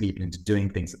coercing people into doing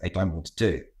things that they don't want to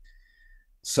do.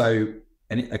 So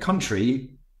a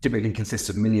country typically consists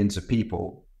of millions of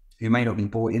people who may not be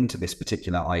bought into this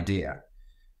particular idea.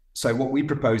 So what we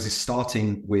propose is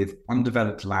starting with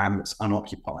undeveloped land that's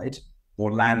unoccupied,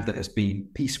 or land that has been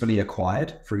peacefully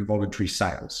acquired through voluntary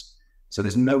sales. So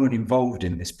there's no one involved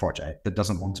in this project that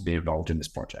doesn't want to be involved in this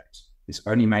project. It's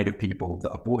only made of people that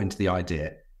are bought into the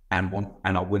idea and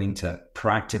are willing to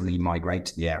proactively migrate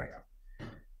to the area.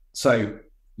 So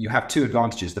you have two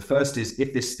advantages. The first is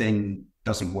if this thing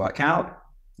doesn't work out,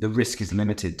 the risk is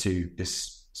limited to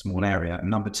this small area. And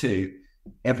number two,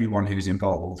 everyone who's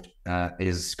involved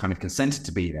is kind of consented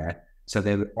to be there. So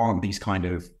there aren't these kind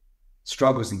of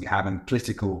struggles that you have in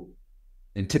typical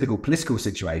political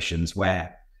situations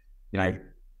where,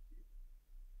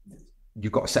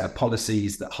 you've got a set of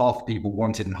policies that half people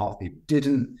wanted and half people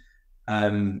didn't.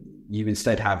 You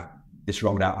instead have this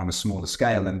rolled out on a smaller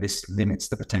scale, and this limits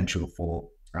the potential for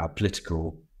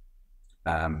political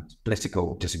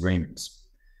disagreements.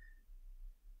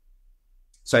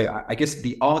 So I guess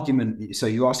the argument, so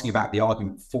you're asking about the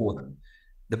argument for them.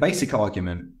 The basic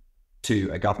argument to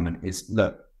a government is,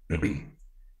 look,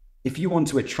 if you want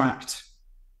to attract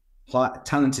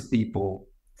talented people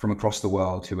from across the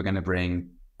world who are going to bring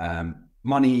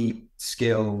money,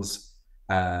 skills,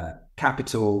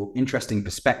 capital, interesting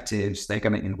perspectives, they're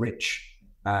going to enrich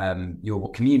your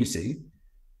community,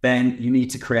 then you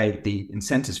need to create the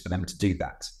incentives for them to do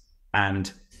that.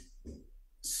 And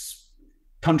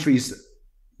countries,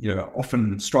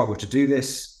 often struggle to do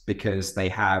this because they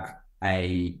have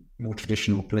a more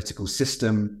traditional political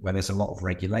system where there's a lot of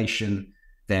regulation,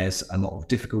 there's a lot of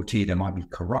difficulty, there might be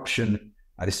corruption.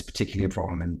 This is particularly a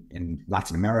problem in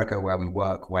Latin America where we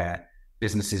work, where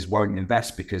businesses won't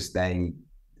invest because there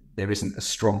isn't a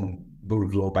strong rule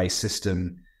of law based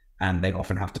system, and they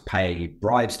often have to pay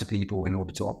bribes to people in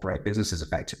order to operate businesses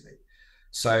effectively.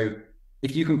 So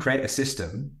if you can create a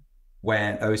system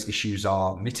where those issues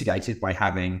are mitigated by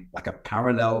having like a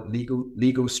parallel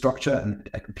legal structure and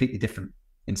a completely different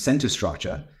incentive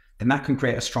structure, then that can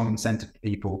create a strong incentive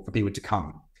for people to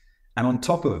come. And on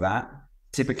top of that,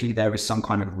 typically there is some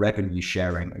kind of revenue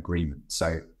sharing agreement.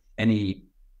 So any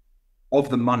of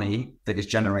the money that is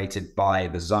generated by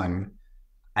the zone,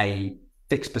 a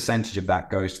fixed percentage of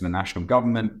that goes to the national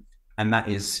government, and that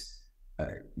is,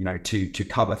 to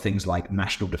cover things like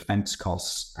national defense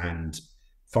costs and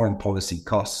foreign policy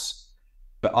costs.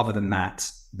 But other than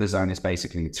that, the zone is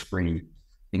basically its free,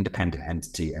 independent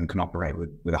entity and can operate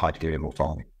with a high degree of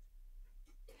autonomy.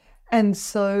 And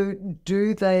so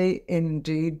do they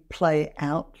indeed play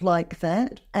out like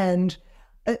that? And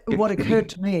what occurred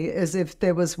to me is if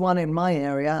there was one in my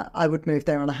area, I would move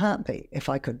there in a heartbeat if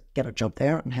I could get a job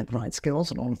there and had the right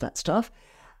skills and all of that stuff.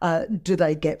 Do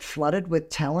they get flooded with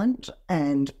talent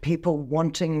and people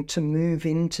wanting to move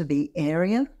into the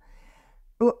area?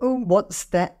 What's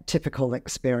that typical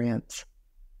experience?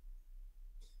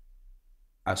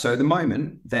 So at the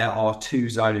moment, there are two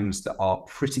zones that are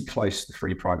pretty close to the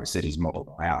free private cities model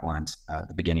that I outlined at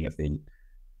the beginning of the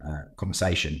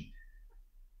conversation.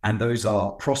 And those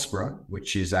are Prospera,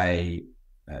 which is a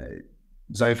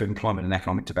zone for employment and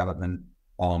economic development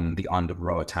on the island of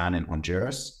Roatan in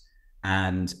Honduras,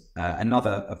 and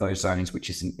another of those zones,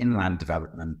 which is an inland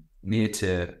development near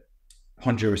to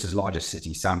Honduras' largest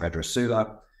city, San Pedro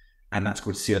Sula, and that's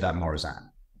called Ciudad Morazan.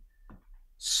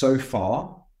 So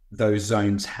far, those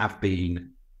zones have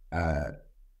been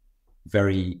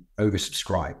very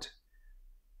oversubscribed.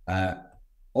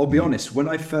 I'll be honest, when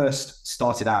I first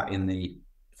started out in the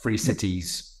Free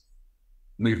Cities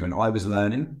movement, I was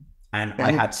learning and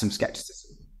I had some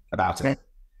skepticism about it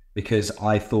because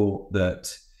I thought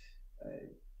that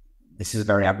this is a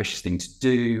very ambitious thing to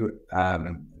do.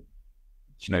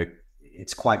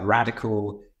 It's quite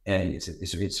radical.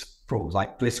 It's full of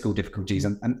like political difficulties,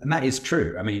 and that is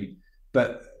true. I mean,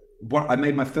 but I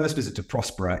made my first visit to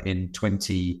Prospera in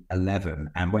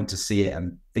 2011 and went to see it,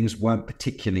 and things weren't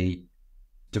particularly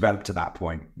developed at that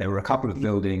point. There were a couple of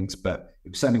buildings, but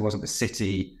it certainly wasn't a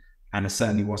city, and it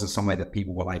certainly wasn't somewhere that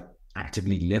people were like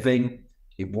actively living.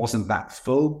 It wasn't that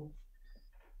full.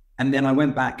 And then I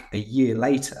went back a year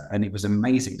later, and it was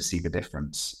amazing to see the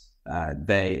difference.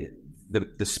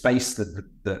 The space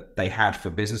that they had for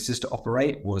businesses to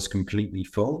operate was completely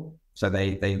full. So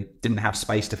they didn't have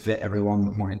space to fit everyone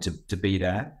that wanted to be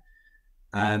there.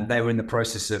 And they were in the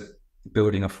process of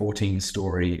building a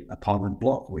 14-story apartment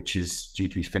block, which is due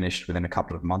to be finished within a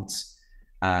couple of months.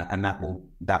 And that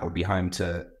will be home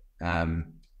to,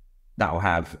 that will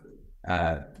have,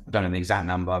 I don't know the exact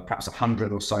number, perhaps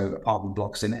 100 or so apartment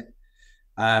blocks in it.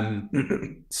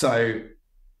 So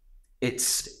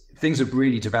things have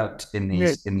really developed in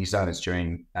these zones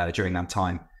during that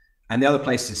time. And the other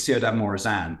place is Ciudad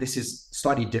Morazan. This is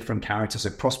slightly different character. So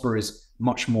Prospera is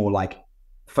much more like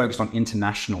focused on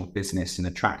international business and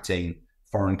attracting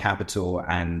foreign capital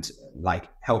and like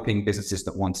helping businesses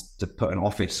that want to put an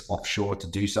office offshore to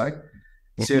do so.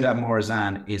 Ciudad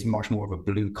Morazan is much more of a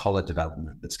blue collar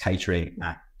development that's catering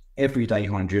at everyday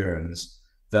Hondurans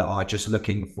that are just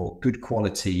looking for good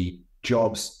quality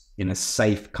jobs in a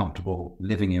safe, comfortable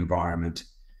living environment.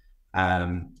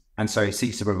 And so it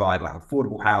seeks to provide like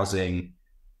affordable housing,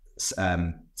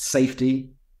 safety,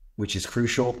 which is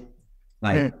crucial.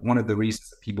 Like one of the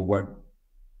reasons that people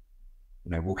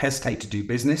will hesitate to do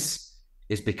business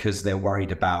is because they're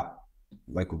worried about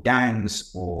local gangs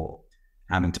or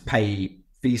having to pay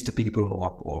fees to people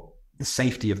or the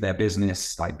safety of their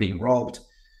business, like being robbed.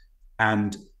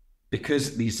 And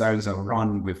because these zones are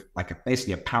run with like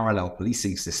basically a parallel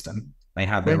policing system, they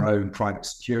have their own private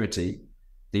security.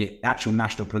 The actual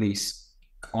national police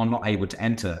are not able to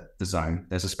enter the zone.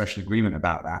 There's a special agreement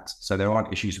about that. So there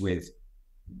aren't issues with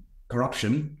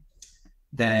corruption.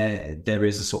 There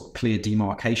is a sort of clear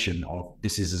demarcation of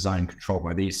this is a zone controlled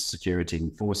by these security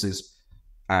forces,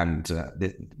 and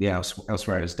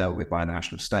elsewhere is dealt with by the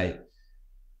national state.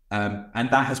 And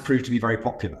that has proved to be very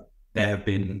popular. They've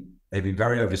been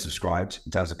very oversubscribed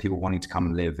in terms of people wanting to come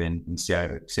and live in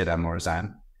Ciudad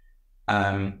Morazan.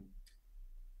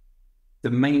 The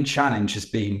main challenge has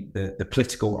been the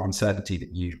political uncertainty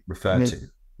that you referred to,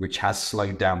 which has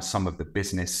slowed down some of the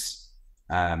business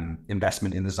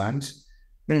investment in the zones.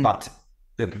 But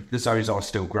the zones are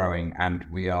still growing, and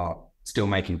we are still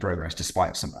making progress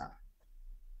despite some of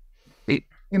that.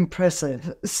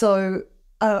 Impressive. So,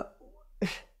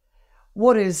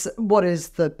 what is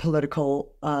the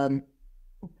political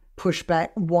pushback?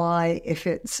 Why, if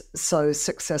it's so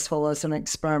successful as an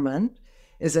experiment,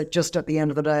 is it just at the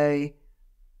end of the day,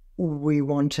 we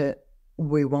want it,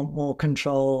 we want more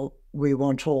control, we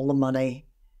want all the money,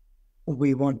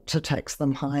 we want to tax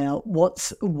them higher?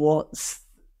 What's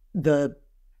the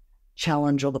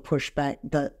challenge or the pushback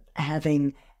that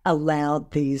having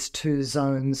allowed these two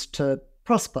zones to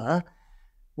prosper,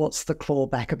 what's the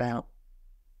clawback about?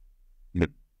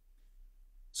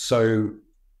 So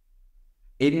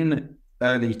in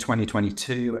early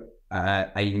 2022,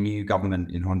 a new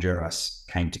government in Honduras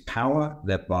came to power,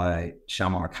 led by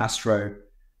Xiomara Castro.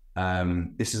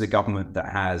 This is a government that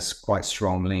has quite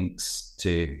strong links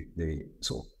to the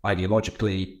sort of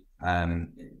ideologically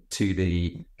to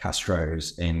the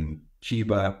Castros in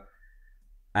Cuba,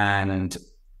 and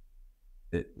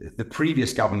the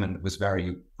previous government was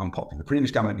very unpopular. The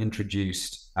previous government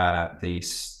introduced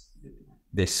this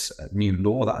new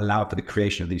law that allowed for the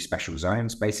creation of these special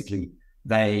zones. Basically,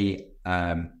 they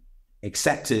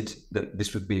accepted that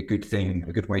this would be a good thing,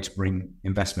 a good way to bring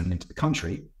investment into the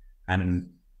country, and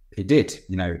it did.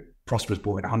 Prosperous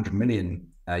brought in $100 million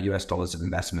US dollars of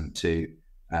investment to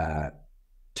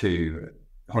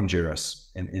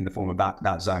Honduras in the form of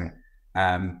that zone,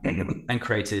 and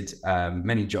created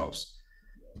many jobs.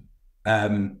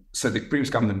 So the previous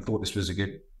government thought this was a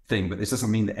good thing, but this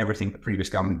doesn't mean that everything the previous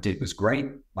government did was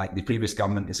great. Like, the previous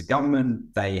government is a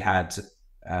government. They had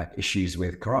issues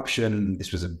with corruption.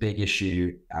 This was a big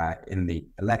issue in the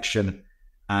election,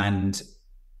 and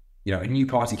a new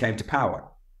party came to power,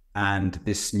 and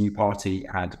this new party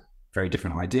had very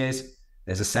different ideas.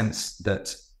 There's a sense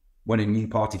that when a new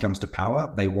party comes to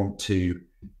power, they want to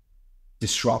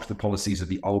disrupt the policies of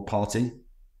the old party,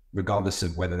 regardless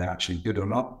of whether they're actually good or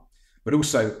not. But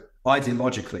also,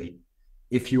 ideologically,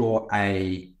 if you're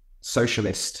a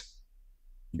socialist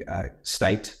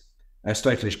state, a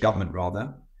socialist government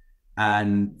rather,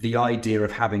 and the idea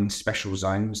of having special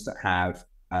zones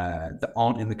that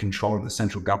aren't in the control of the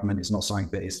central government is not something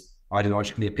that is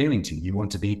ideologically appealing to you. You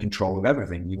want to be in control of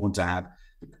everything. You want to have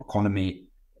the economy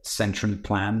centrally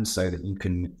planned so that you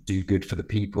can do good for the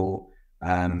people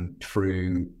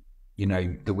through,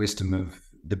 the wisdom of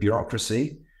the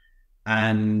bureaucracy.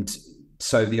 And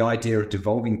so the idea of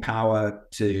devolving power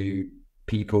to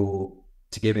people,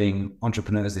 to giving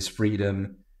entrepreneurs this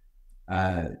freedom,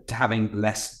 to having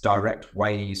less direct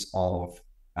ways of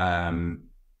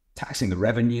taxing the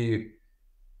revenue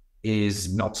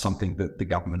is not something that the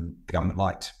government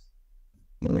liked.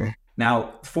 Mm-hmm.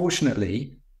 Now,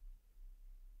 fortunately,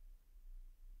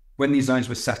 when these zones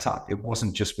were set up, it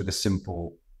wasn't just with a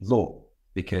simple law,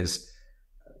 because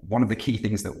one of the key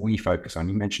things that we focus on,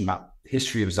 you mentioned about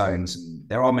history of zones, and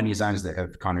there are many zones that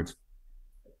have kind of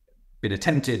been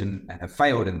attempted and have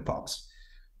failed in the past.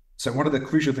 So one of the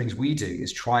crucial things we do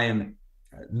is try and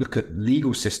look at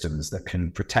legal systems that can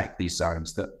protect these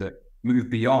zones, that move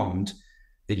beyond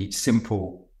the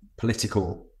simple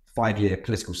political 5-year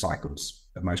political cycles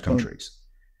of most countries.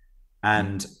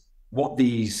 And what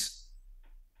these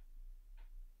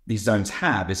zones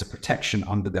have is a protection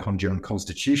under the Honduran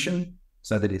constitution,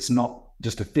 so that it's not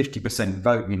just a 50%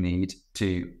 vote you need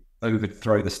to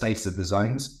overthrow the status of the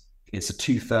zones. It's a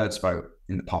 2/3 vote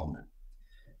in the parliament.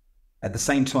 At the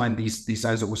same time, these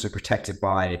zones are also protected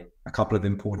by a couple of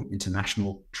important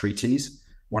international treaties.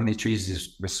 One of these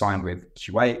treaties was signed with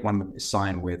Kuwait. One of them is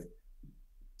signed with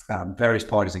various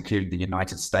parties, including the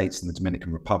United States and the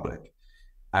Dominican Republic.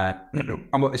 And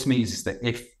what this means is that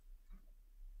if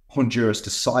Honduras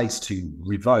decides to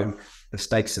revoke the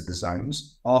status of the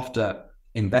zones after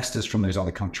investors from those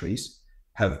other countries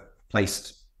have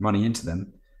placed money into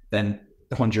them, then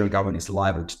the Honduran government is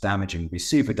liable to damage and be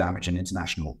sued for damage in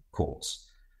international courts.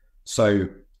 So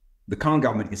the current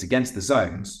government is against the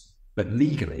zones, but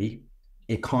legally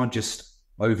it can't just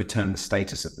overturn the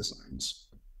status of the zones.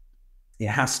 It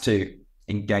has to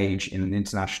engage in an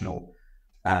international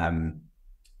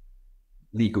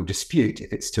legal dispute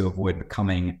if it's to avoid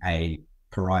becoming a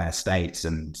pariah state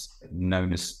and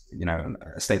known as,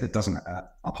 a state that doesn't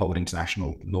uphold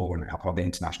international law and uphold the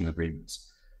international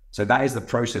agreements. So that is the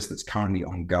process that's currently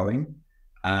ongoing.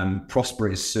 Prosper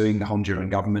is suing the Honduran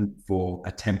government for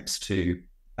attempts to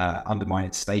undermine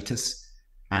its status,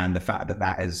 and the fact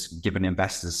that has given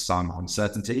investors some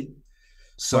uncertainty.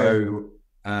 So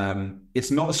it's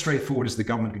not as straightforward as the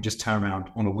government could just turn around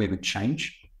on a whim and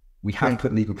change. We have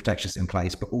put legal protections in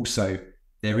place, but also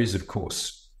there is, of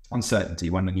course, uncertainty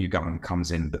when the new government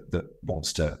comes in that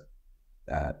wants to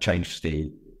change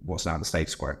what's now the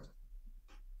status quo.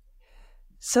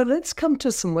 So let's come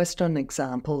to some Western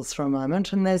examples for a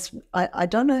moment. And I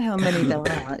don't know how many there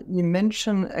are. You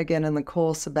mention again in the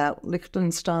course about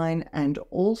Liechtenstein and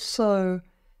also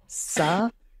SAARC.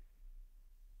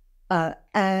 But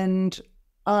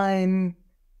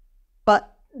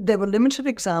there were limited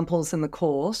examples in the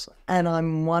course, and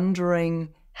I'm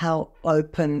wondering how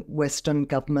open Western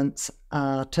governments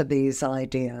are to these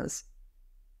ideas.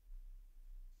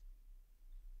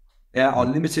 There are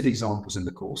limited examples in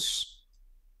the course.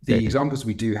 The examples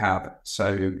we do have,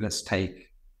 so let's take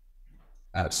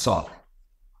SAARC.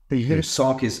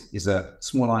 SAARC is a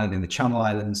small island in the Channel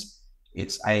Islands.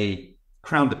 It's a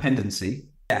crown dependency.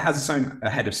 It has its own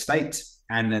head of state,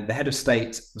 and the head of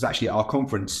state was actually at our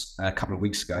conference a couple of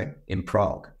weeks ago in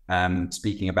Prague,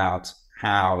 speaking about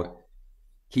how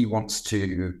he wants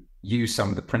to use some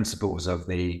of the principles of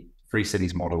the Free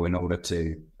Cities model in order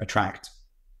to attract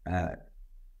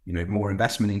more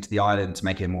investment into the island to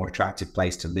make it a more attractive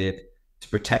place to live, to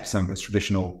protect some of its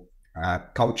traditional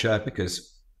culture,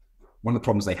 because one of the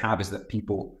problems they have is that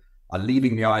people are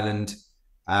leaving the island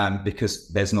because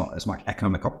there's not as much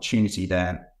economic opportunity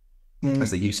there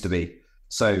as there used to be.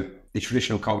 So the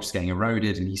traditional culture is getting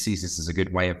eroded, and he sees this as a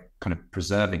good way of kind of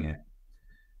preserving it.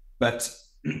 But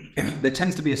there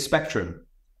tends to be a spectrum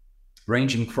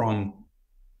ranging from,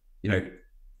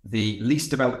 the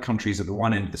least developed countries at the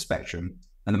one end of the spectrum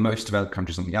and the most developed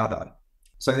countries on the other.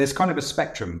 So there's kind of a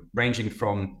spectrum ranging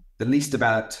from the least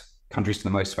developed countries to the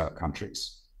most developed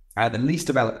countries. At the least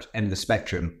developed end of the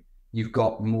spectrum, you've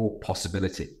got more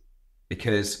possibility,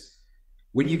 because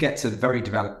when you get to the very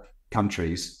developed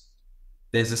countries,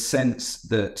 there's a sense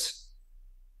that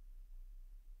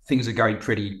things are going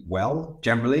pretty well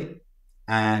generally,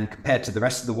 and compared to the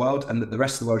rest of the world, and that the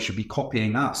rest of the world should be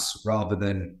copying us rather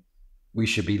than we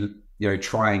should be,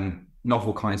 trying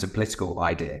novel kinds of political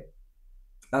idea.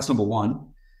 That's number one.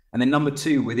 And then number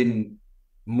two, within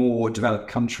more developed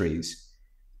countries,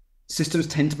 systems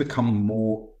tend to become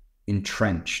more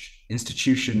entrenched.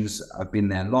 Institutions have been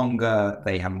there longer,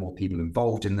 they have more people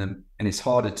involved in them, and it's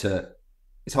harder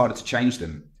to change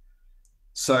them.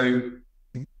 So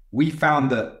we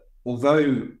found that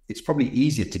although it's probably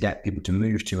easier to get people to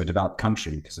move to a developed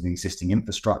country because of the existing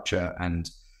infrastructure and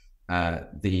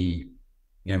the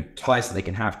ties that they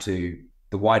can have to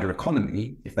the wider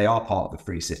economy if they are part of the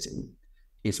free city,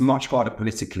 it's much harder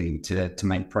politically to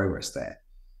make progress there.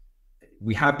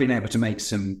 We have been able to make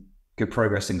some good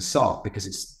progress in SARC because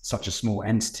it's such a small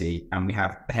entity, and we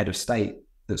have a head of state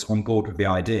that's on board with the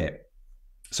idea.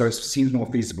 So it seems more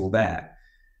feasible there.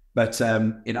 But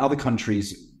in other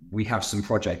countries, we have some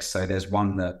projects. So there's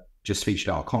one that just featured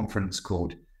at our conference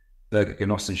called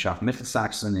Bürgergenossenschaft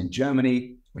Mittelsachsen in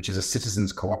Germany, which is a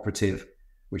citizens cooperative,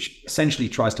 which essentially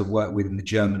tries to work within the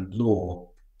German law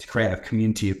to create a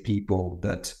community of people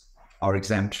that are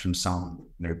exempt from some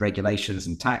regulations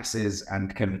and taxes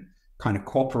and can kind of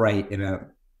cooperate in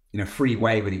a free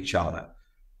way with each other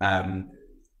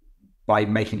by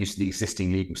making use of the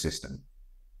existing legal system.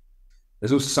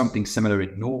 There's also something similar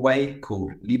in Norway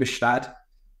called Liberstad.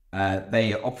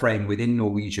 They are operating within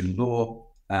Norwegian law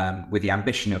with the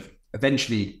ambition of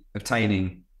eventually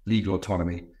obtaining legal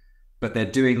autonomy, but they're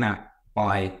doing that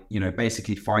by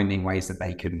basically finding ways that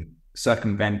they can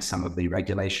circumvent some of the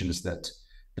regulations that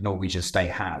the Norwegian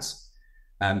state has.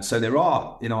 So there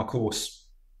are in our course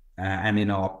and in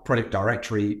our project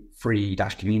directory,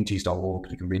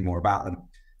 free-communities.org, you can read more about them.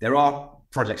 There are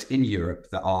projects in Europe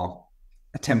that are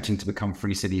attempting to become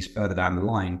free cities further down the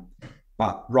line,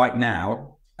 but right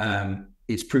now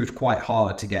it's proved quite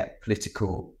hard to get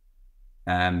political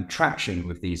traction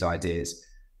with these ideas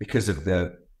because of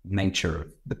the nature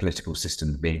of the political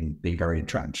system being very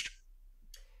entrenched.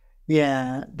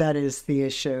 Yeah, that is the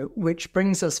issue, which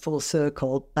brings us full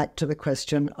circle back to the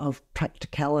question of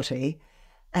practicality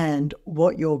and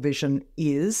what your vision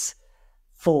is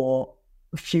for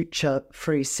future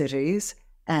free cities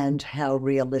and how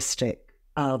realistic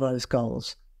are those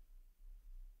goals.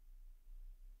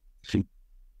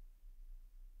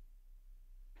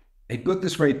 A book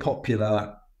that's very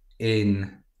popular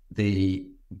in the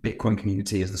Bitcoin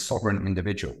community is The Sovereign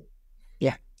Individual.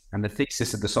 Yeah. And the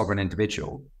thesis of The Sovereign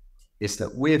Individual is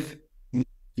that with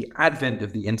the advent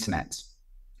of the internet,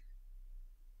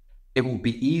 it will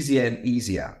be easier and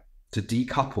easier to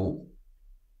decouple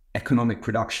economic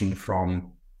production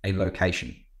from a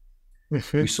location.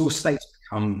 We saw states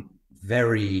become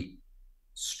very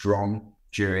strong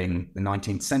during the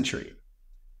 19th century,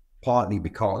 partly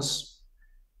because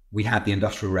we had the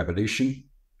Industrial Revolution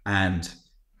and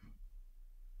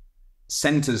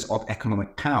centers of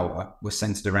economic power were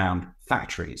centered around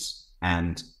factories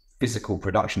and physical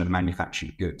production of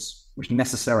manufactured goods, which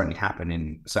necessarily happen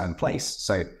in a certain place.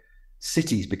 So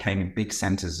cities became big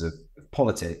centers of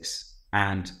politics,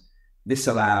 and this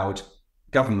allowed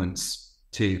governments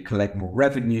to collect more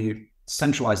revenue,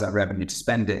 centralize that revenue to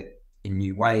spend it in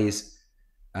new ways.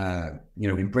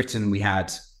 In Britain, we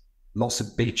had lots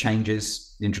of big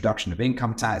changes: the introduction of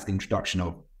income tax, the introduction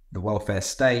of the welfare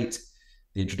state,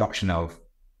 the introduction of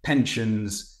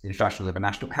pensions, the introduction of the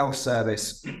National Health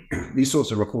Service. These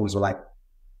sorts of reforms were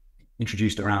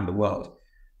introduced around the world,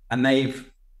 and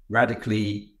they've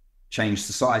radically changed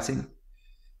society.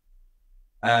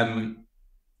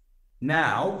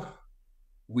 Now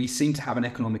we seem to have an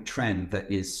economic trend that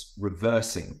is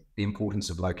reversing the importance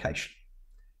of location.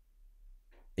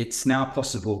 It's now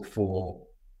possible for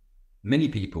many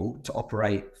people to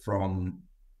operate from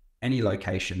any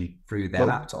location through their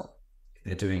laptop.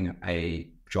 They're doing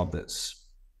a job that's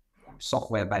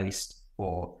software based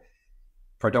or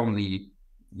predominantly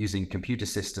using computer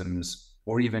systems,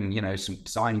 or even, some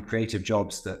design creative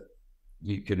jobs where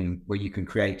you can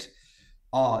create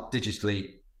art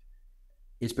digitally,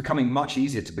 it's becoming much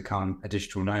easier to become a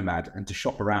digital nomad and to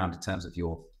shop around in terms of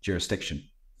your jurisdiction.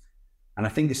 And I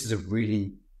think this is a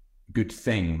really good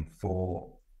thing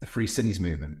for the Free Cities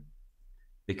movement,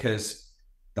 because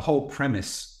the whole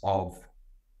premise of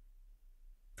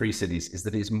Free Cities is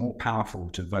that it is more powerful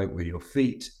to vote with your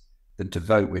feet than to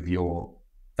vote with your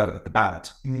vote at the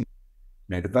ballot.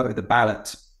 The vote at the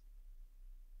ballot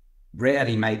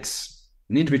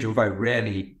an individual vote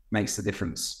rarely makes the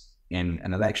difference in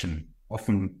an election.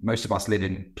 Often, most of us live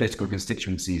in political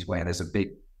constituencies where there's a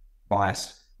big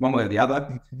bias one way or the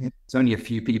other. It's only a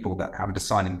few people that have a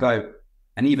deciding vote.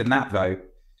 And even that vote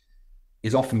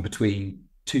is often between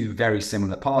two very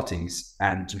similar parties.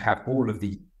 And you have all of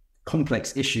the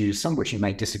complex issues, some of which you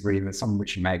may disagree with, some of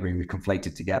which you may agree with,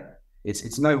 conflated together.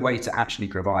 It's no way to actually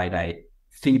provide a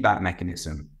feedback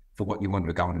mechanism for what you want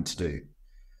your government to do.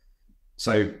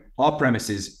 So our premise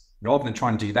is, rather than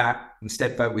trying to do that,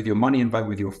 instead vote with your money and vote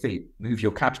with your feet. Move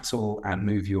your capital and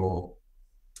move your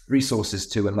resources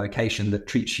to a location that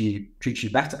treats you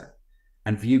better,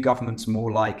 and view governments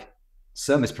more like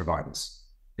service providers.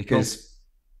 Because,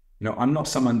 I'm not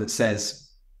someone that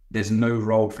says there's no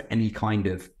role for any kind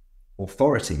of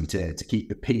authority to keep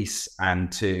the peace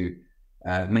and to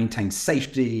maintain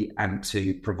safety and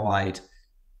to provide,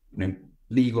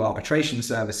 legal arbitration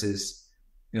services.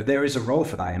 There is a role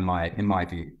for that in my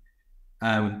view.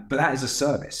 But that is a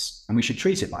service, and we should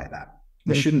treat it like that.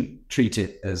 We shouldn't treat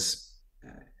it as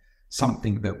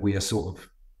something that we are sort of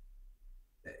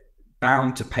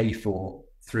bound to pay for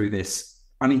through this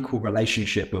unequal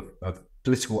relationship of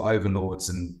political overlords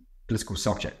and political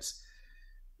subjects.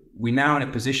 We're now in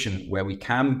a position where we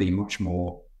can be much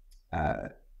more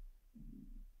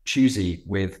choosy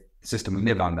with the system we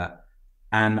live under.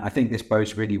 And I think this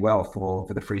bodes really well for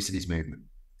the Free Cities movement.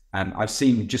 And I've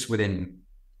seen, just within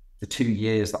the 2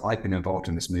 years that I've been involved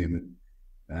in this movement,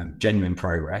 genuine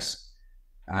progress.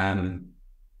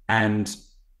 And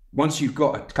once you've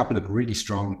got a couple of really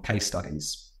strong case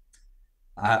studies,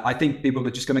 I think people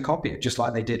are just going to copy it, just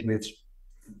like they did with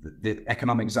the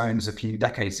economic zones a few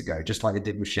decades ago, just like they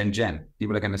did with Shenzhen.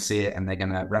 People are going to see it and they're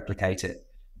going to replicate it.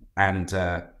 And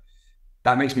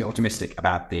that makes me optimistic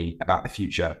about the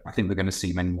future. I think we're going to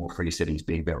see many more free cities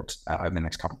being built over the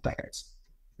next couple of decades.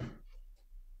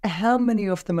 How many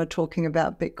of them are talking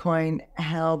about Bitcoin?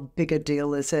 How big a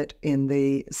deal is it at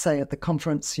the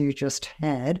conference you just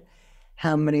had?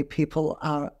 How many people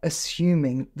are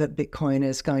assuming that Bitcoin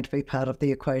is going to be part of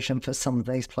the equation for some of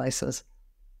these places?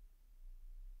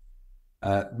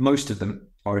 Most of them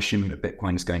are assuming that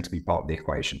Bitcoin is going to be part of the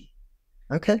equation.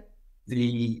 Okay.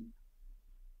 The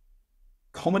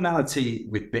commonality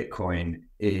with Bitcoin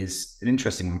is an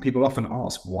interesting one. People often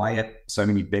ask, why are so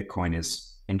many Bitcoiners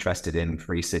interested in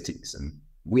free cities? And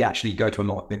we actually go to a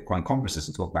lot of Bitcoin conferences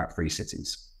and talk about free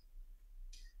cities.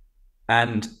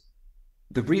 And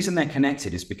the reason they're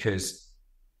connected is because,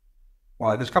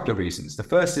 there's a couple of reasons. The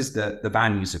first is the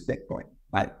values of Bitcoin.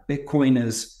 Like,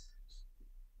 Bitcoiners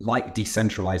like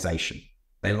decentralization.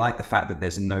 They like the fact that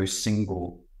there's no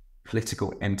single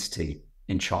political entity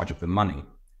in charge of the money,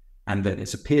 and that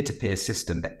it's a peer-to-peer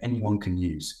system that anyone can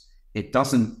use. It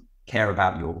doesn't care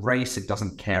about your race. It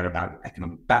doesn't care about your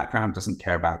economic background. It doesn't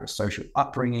care about your social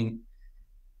upbringing.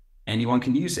 Anyone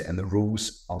can use it, and the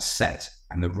rules are set,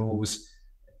 and the rules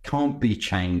can't be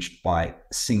changed by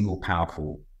a single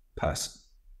powerful person.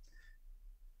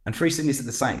 And free cities are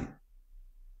the same.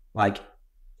 Like,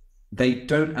 they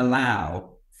don't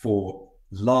allow for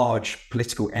large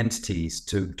political entities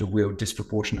to wield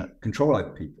disproportionate control over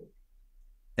people.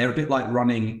 They're a bit like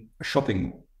running a shopping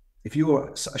mall. If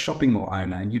you're a shopping mall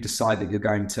owner and you decide that you're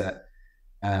going to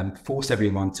force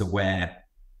everyone to wear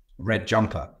a red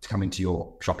jumper to come into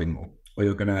your shopping mall, or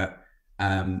you're going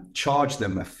to charge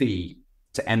them a fee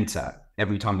to enter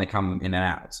every time they come in and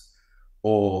out,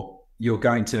 or you're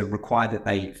going to require that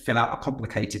they fill out a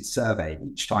complicated survey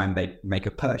each time they make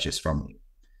a purchase from you,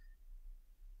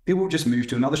 people will just move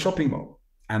to another shopping mall,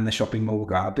 and the shopping mall will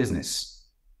go out of business.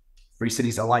 Free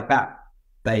cities are like that.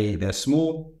 They're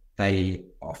small, they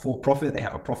are for profit, they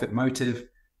have a profit motive,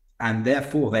 and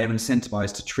therefore they are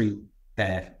incentivized to treat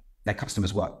their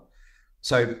customers well.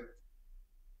 So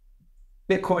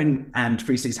Bitcoin and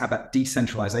free cities have that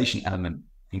decentralization element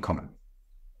in common.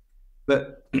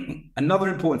 But another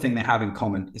important thing they have in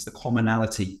common is the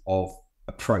commonality of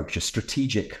approach, a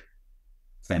strategic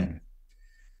thing.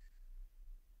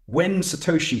 When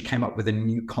Satoshi came up with a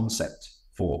new concept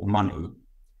for money,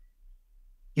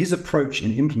 his approach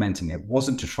in implementing it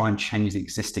wasn't to try and change the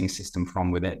existing system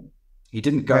from within. He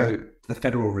didn't go to the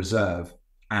Federal Reserve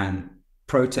and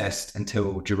protest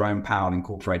until Jerome Powell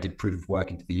incorporated proof of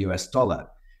work into the US dollar.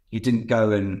 He didn't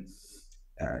go and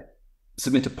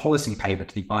submit a policy paper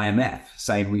to the IMF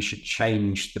saying we should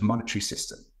change the monetary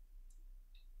system.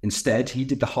 Instead, he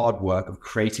did the hard work of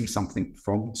creating something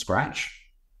from scratch,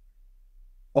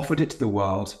 offered it to the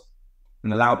world,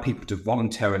 and allowed people to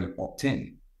voluntarily opt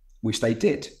in, which they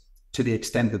did, to the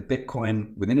extent that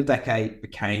Bitcoin, within a decade,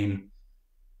 became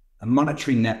a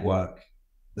monetary network,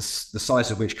 the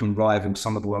size of which can rival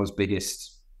some of the world's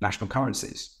biggest national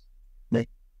currencies.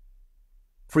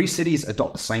 Free cities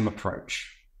adopt the same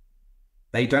approach.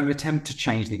 They don't attempt to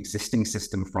change the existing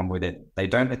system from within. They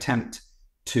don't attempt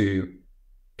to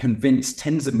convince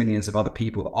tens of millions of other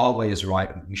people that our way is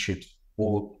right and we should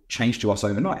all change to us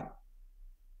overnight.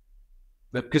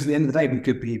 But because at the end of the day,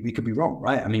 we could be wrong,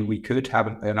 right? I mean, we could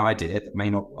have an idea that may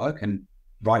not work, and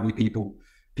rightly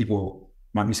people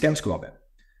might be skeptical of it.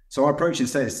 So our approach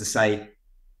instead is to say,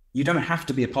 you don't have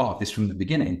to be a part of this from the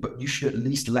beginning, but you should at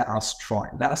least let us try.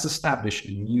 Let us establish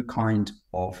a new kind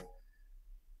of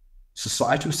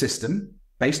societal system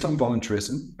based on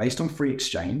voluntarism, based on free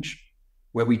exchange,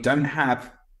 where we don't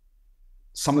have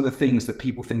some of the things that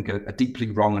people think are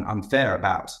deeply wrong and unfair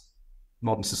about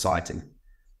modern society.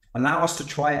 Allow us to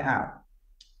try it out.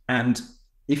 And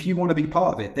if you want to be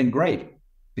part of it, then great,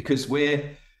 because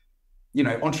we're,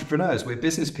 entrepreneurs, we're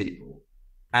business people,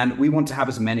 and we want to have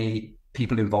as many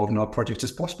people involved in our project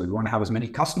as possible. We want to have as many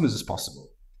customers as possible.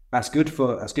 That's good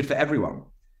for everyone.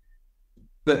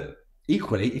 But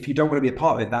equally, if you don't want to be a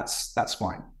part of it, that's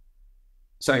fine.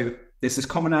 So there's this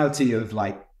commonality of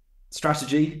like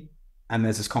strategy, and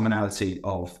there's this commonality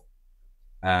of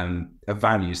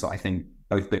values that I think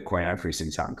both Bitcoin and Free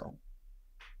Cities have in common.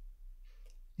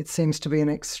 It seems to be an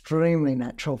extremely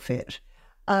natural fit.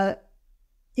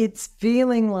 It's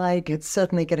feeling like it's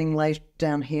certainly getting late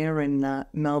down here in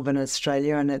Melbourne,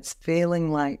 Australia, and it's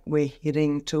feeling like we're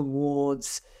heading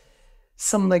towards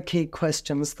some of the key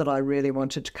questions that I really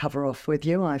wanted to cover off with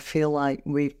you. I feel like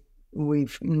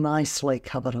we've nicely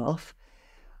covered off.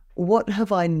 What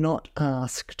have I not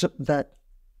asked that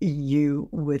you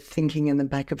were thinking in the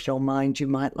back of your mind you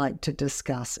might like to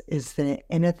discuss? Is there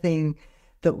anything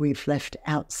that we've left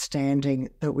outstanding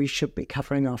that we should be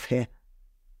covering off here?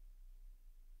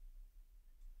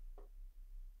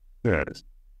 There it is.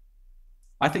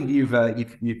 I think you've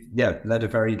led a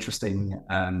very interesting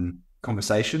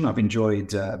conversation. I've enjoyed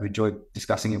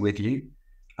discussing it with you.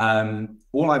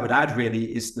 All I would add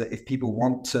really is that if people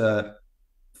want to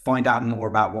find out more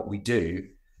about what we do,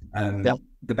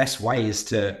 the best way is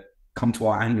to come to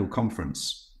our annual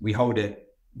conference. We hold it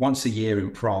once a year in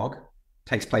Prague,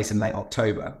 takes place in late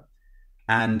October.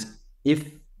 And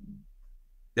if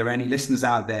there are any listeners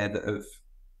out there that have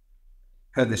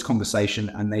heard this conversation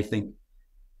and they think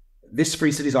this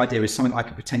Free Cities idea is something I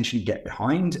could potentially get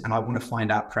behind, and I want to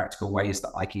find out practical ways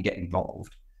that I can get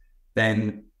involved,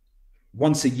 then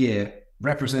once a year,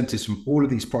 representatives from all of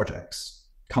these projects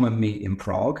come and meet in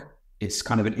Prague. It's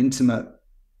kind of an intimate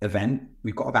event.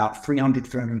 We've got about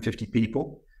 350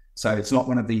 people. So it's not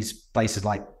one of these places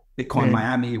like Bitcoin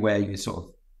Miami where you sort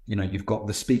of, you've got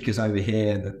the speakers over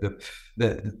here,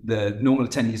 the normal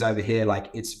attendees over here. Like,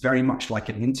 it's very much like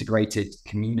an integrated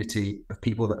community of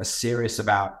people that are serious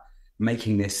about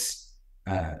making this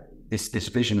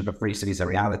vision of a free cities a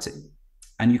reality.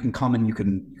 And you can come and you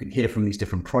can hear from these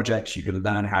different projects. You can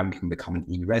learn how you can become an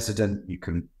e-resident. You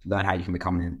can learn how you can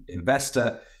become an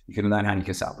investor. You can learn how you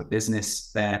can set up a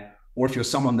business there. Or if you're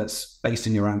someone that's based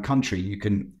in your own country, you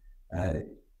can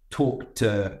talk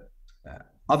to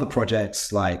other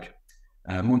projects like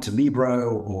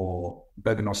Montelibro or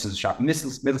Bürgernossenschaften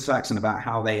Mittelsachsen about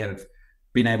how they have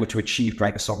been able to achieve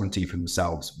greater sovereignty for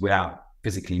themselves without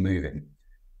physically moving.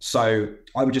 So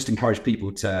I would just encourage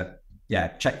people to,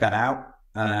 check that out.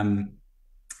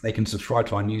 They can subscribe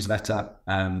to our newsletter,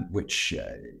 which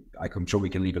I'm sure we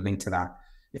can leave a link to that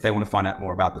if they want to find out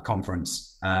more about the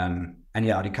conference. And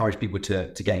I'd encourage people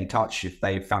to get in touch if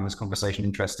they found this conversation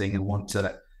interesting and want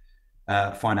to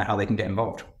find out how they can get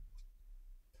involved.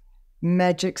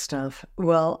 Magic stuff.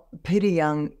 Well, Peter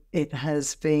Young, it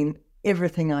has been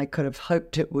everything I could have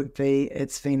hoped it would be.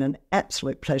 It's been an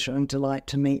absolute pleasure and delight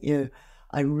to meet you.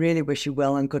 I really wish you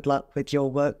well and good luck with your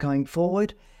work going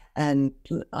forward. And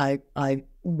I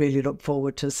really look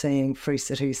forward to seeing Free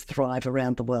Cities thrive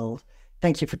around the world.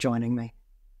 Thank you for joining me.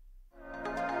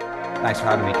 Thanks for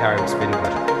having me, Carrie. It's been a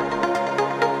pleasure.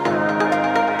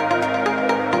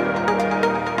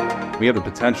 We have the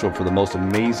potential for the most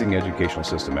amazing educational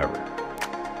system ever.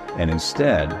 And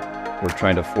instead, we're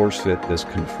trying to force fit this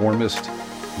conformist,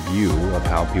 view of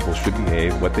how people should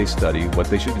behave, what they study, what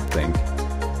they should think,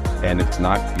 and it's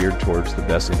not geared towards the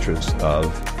best interests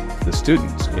of the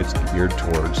students. It's geared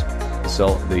towards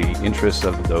the interests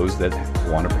of those that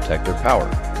want to protect their power.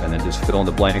 And then just fill in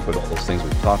the blank with all those things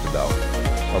we've talked about,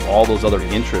 of all those other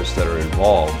interests that are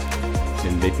involved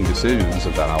in making decisions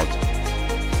about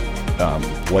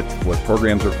what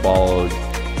programs are followed,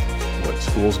 what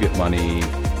schools get money,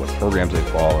 what programs they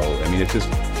follow. I mean, it's just,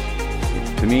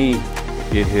 to me,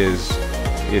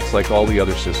 it's like all the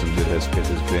other systems. It has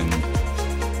been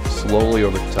slowly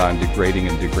over time degrading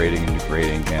and degrading and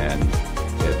degrading. And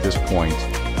at this point,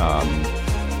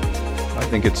 I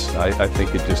think it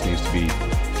just needs to be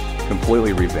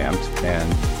completely revamped. And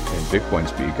in Bitcoin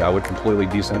speak, I would completely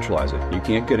decentralize it. You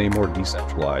can't get any more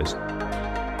decentralized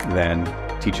than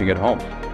teaching at home.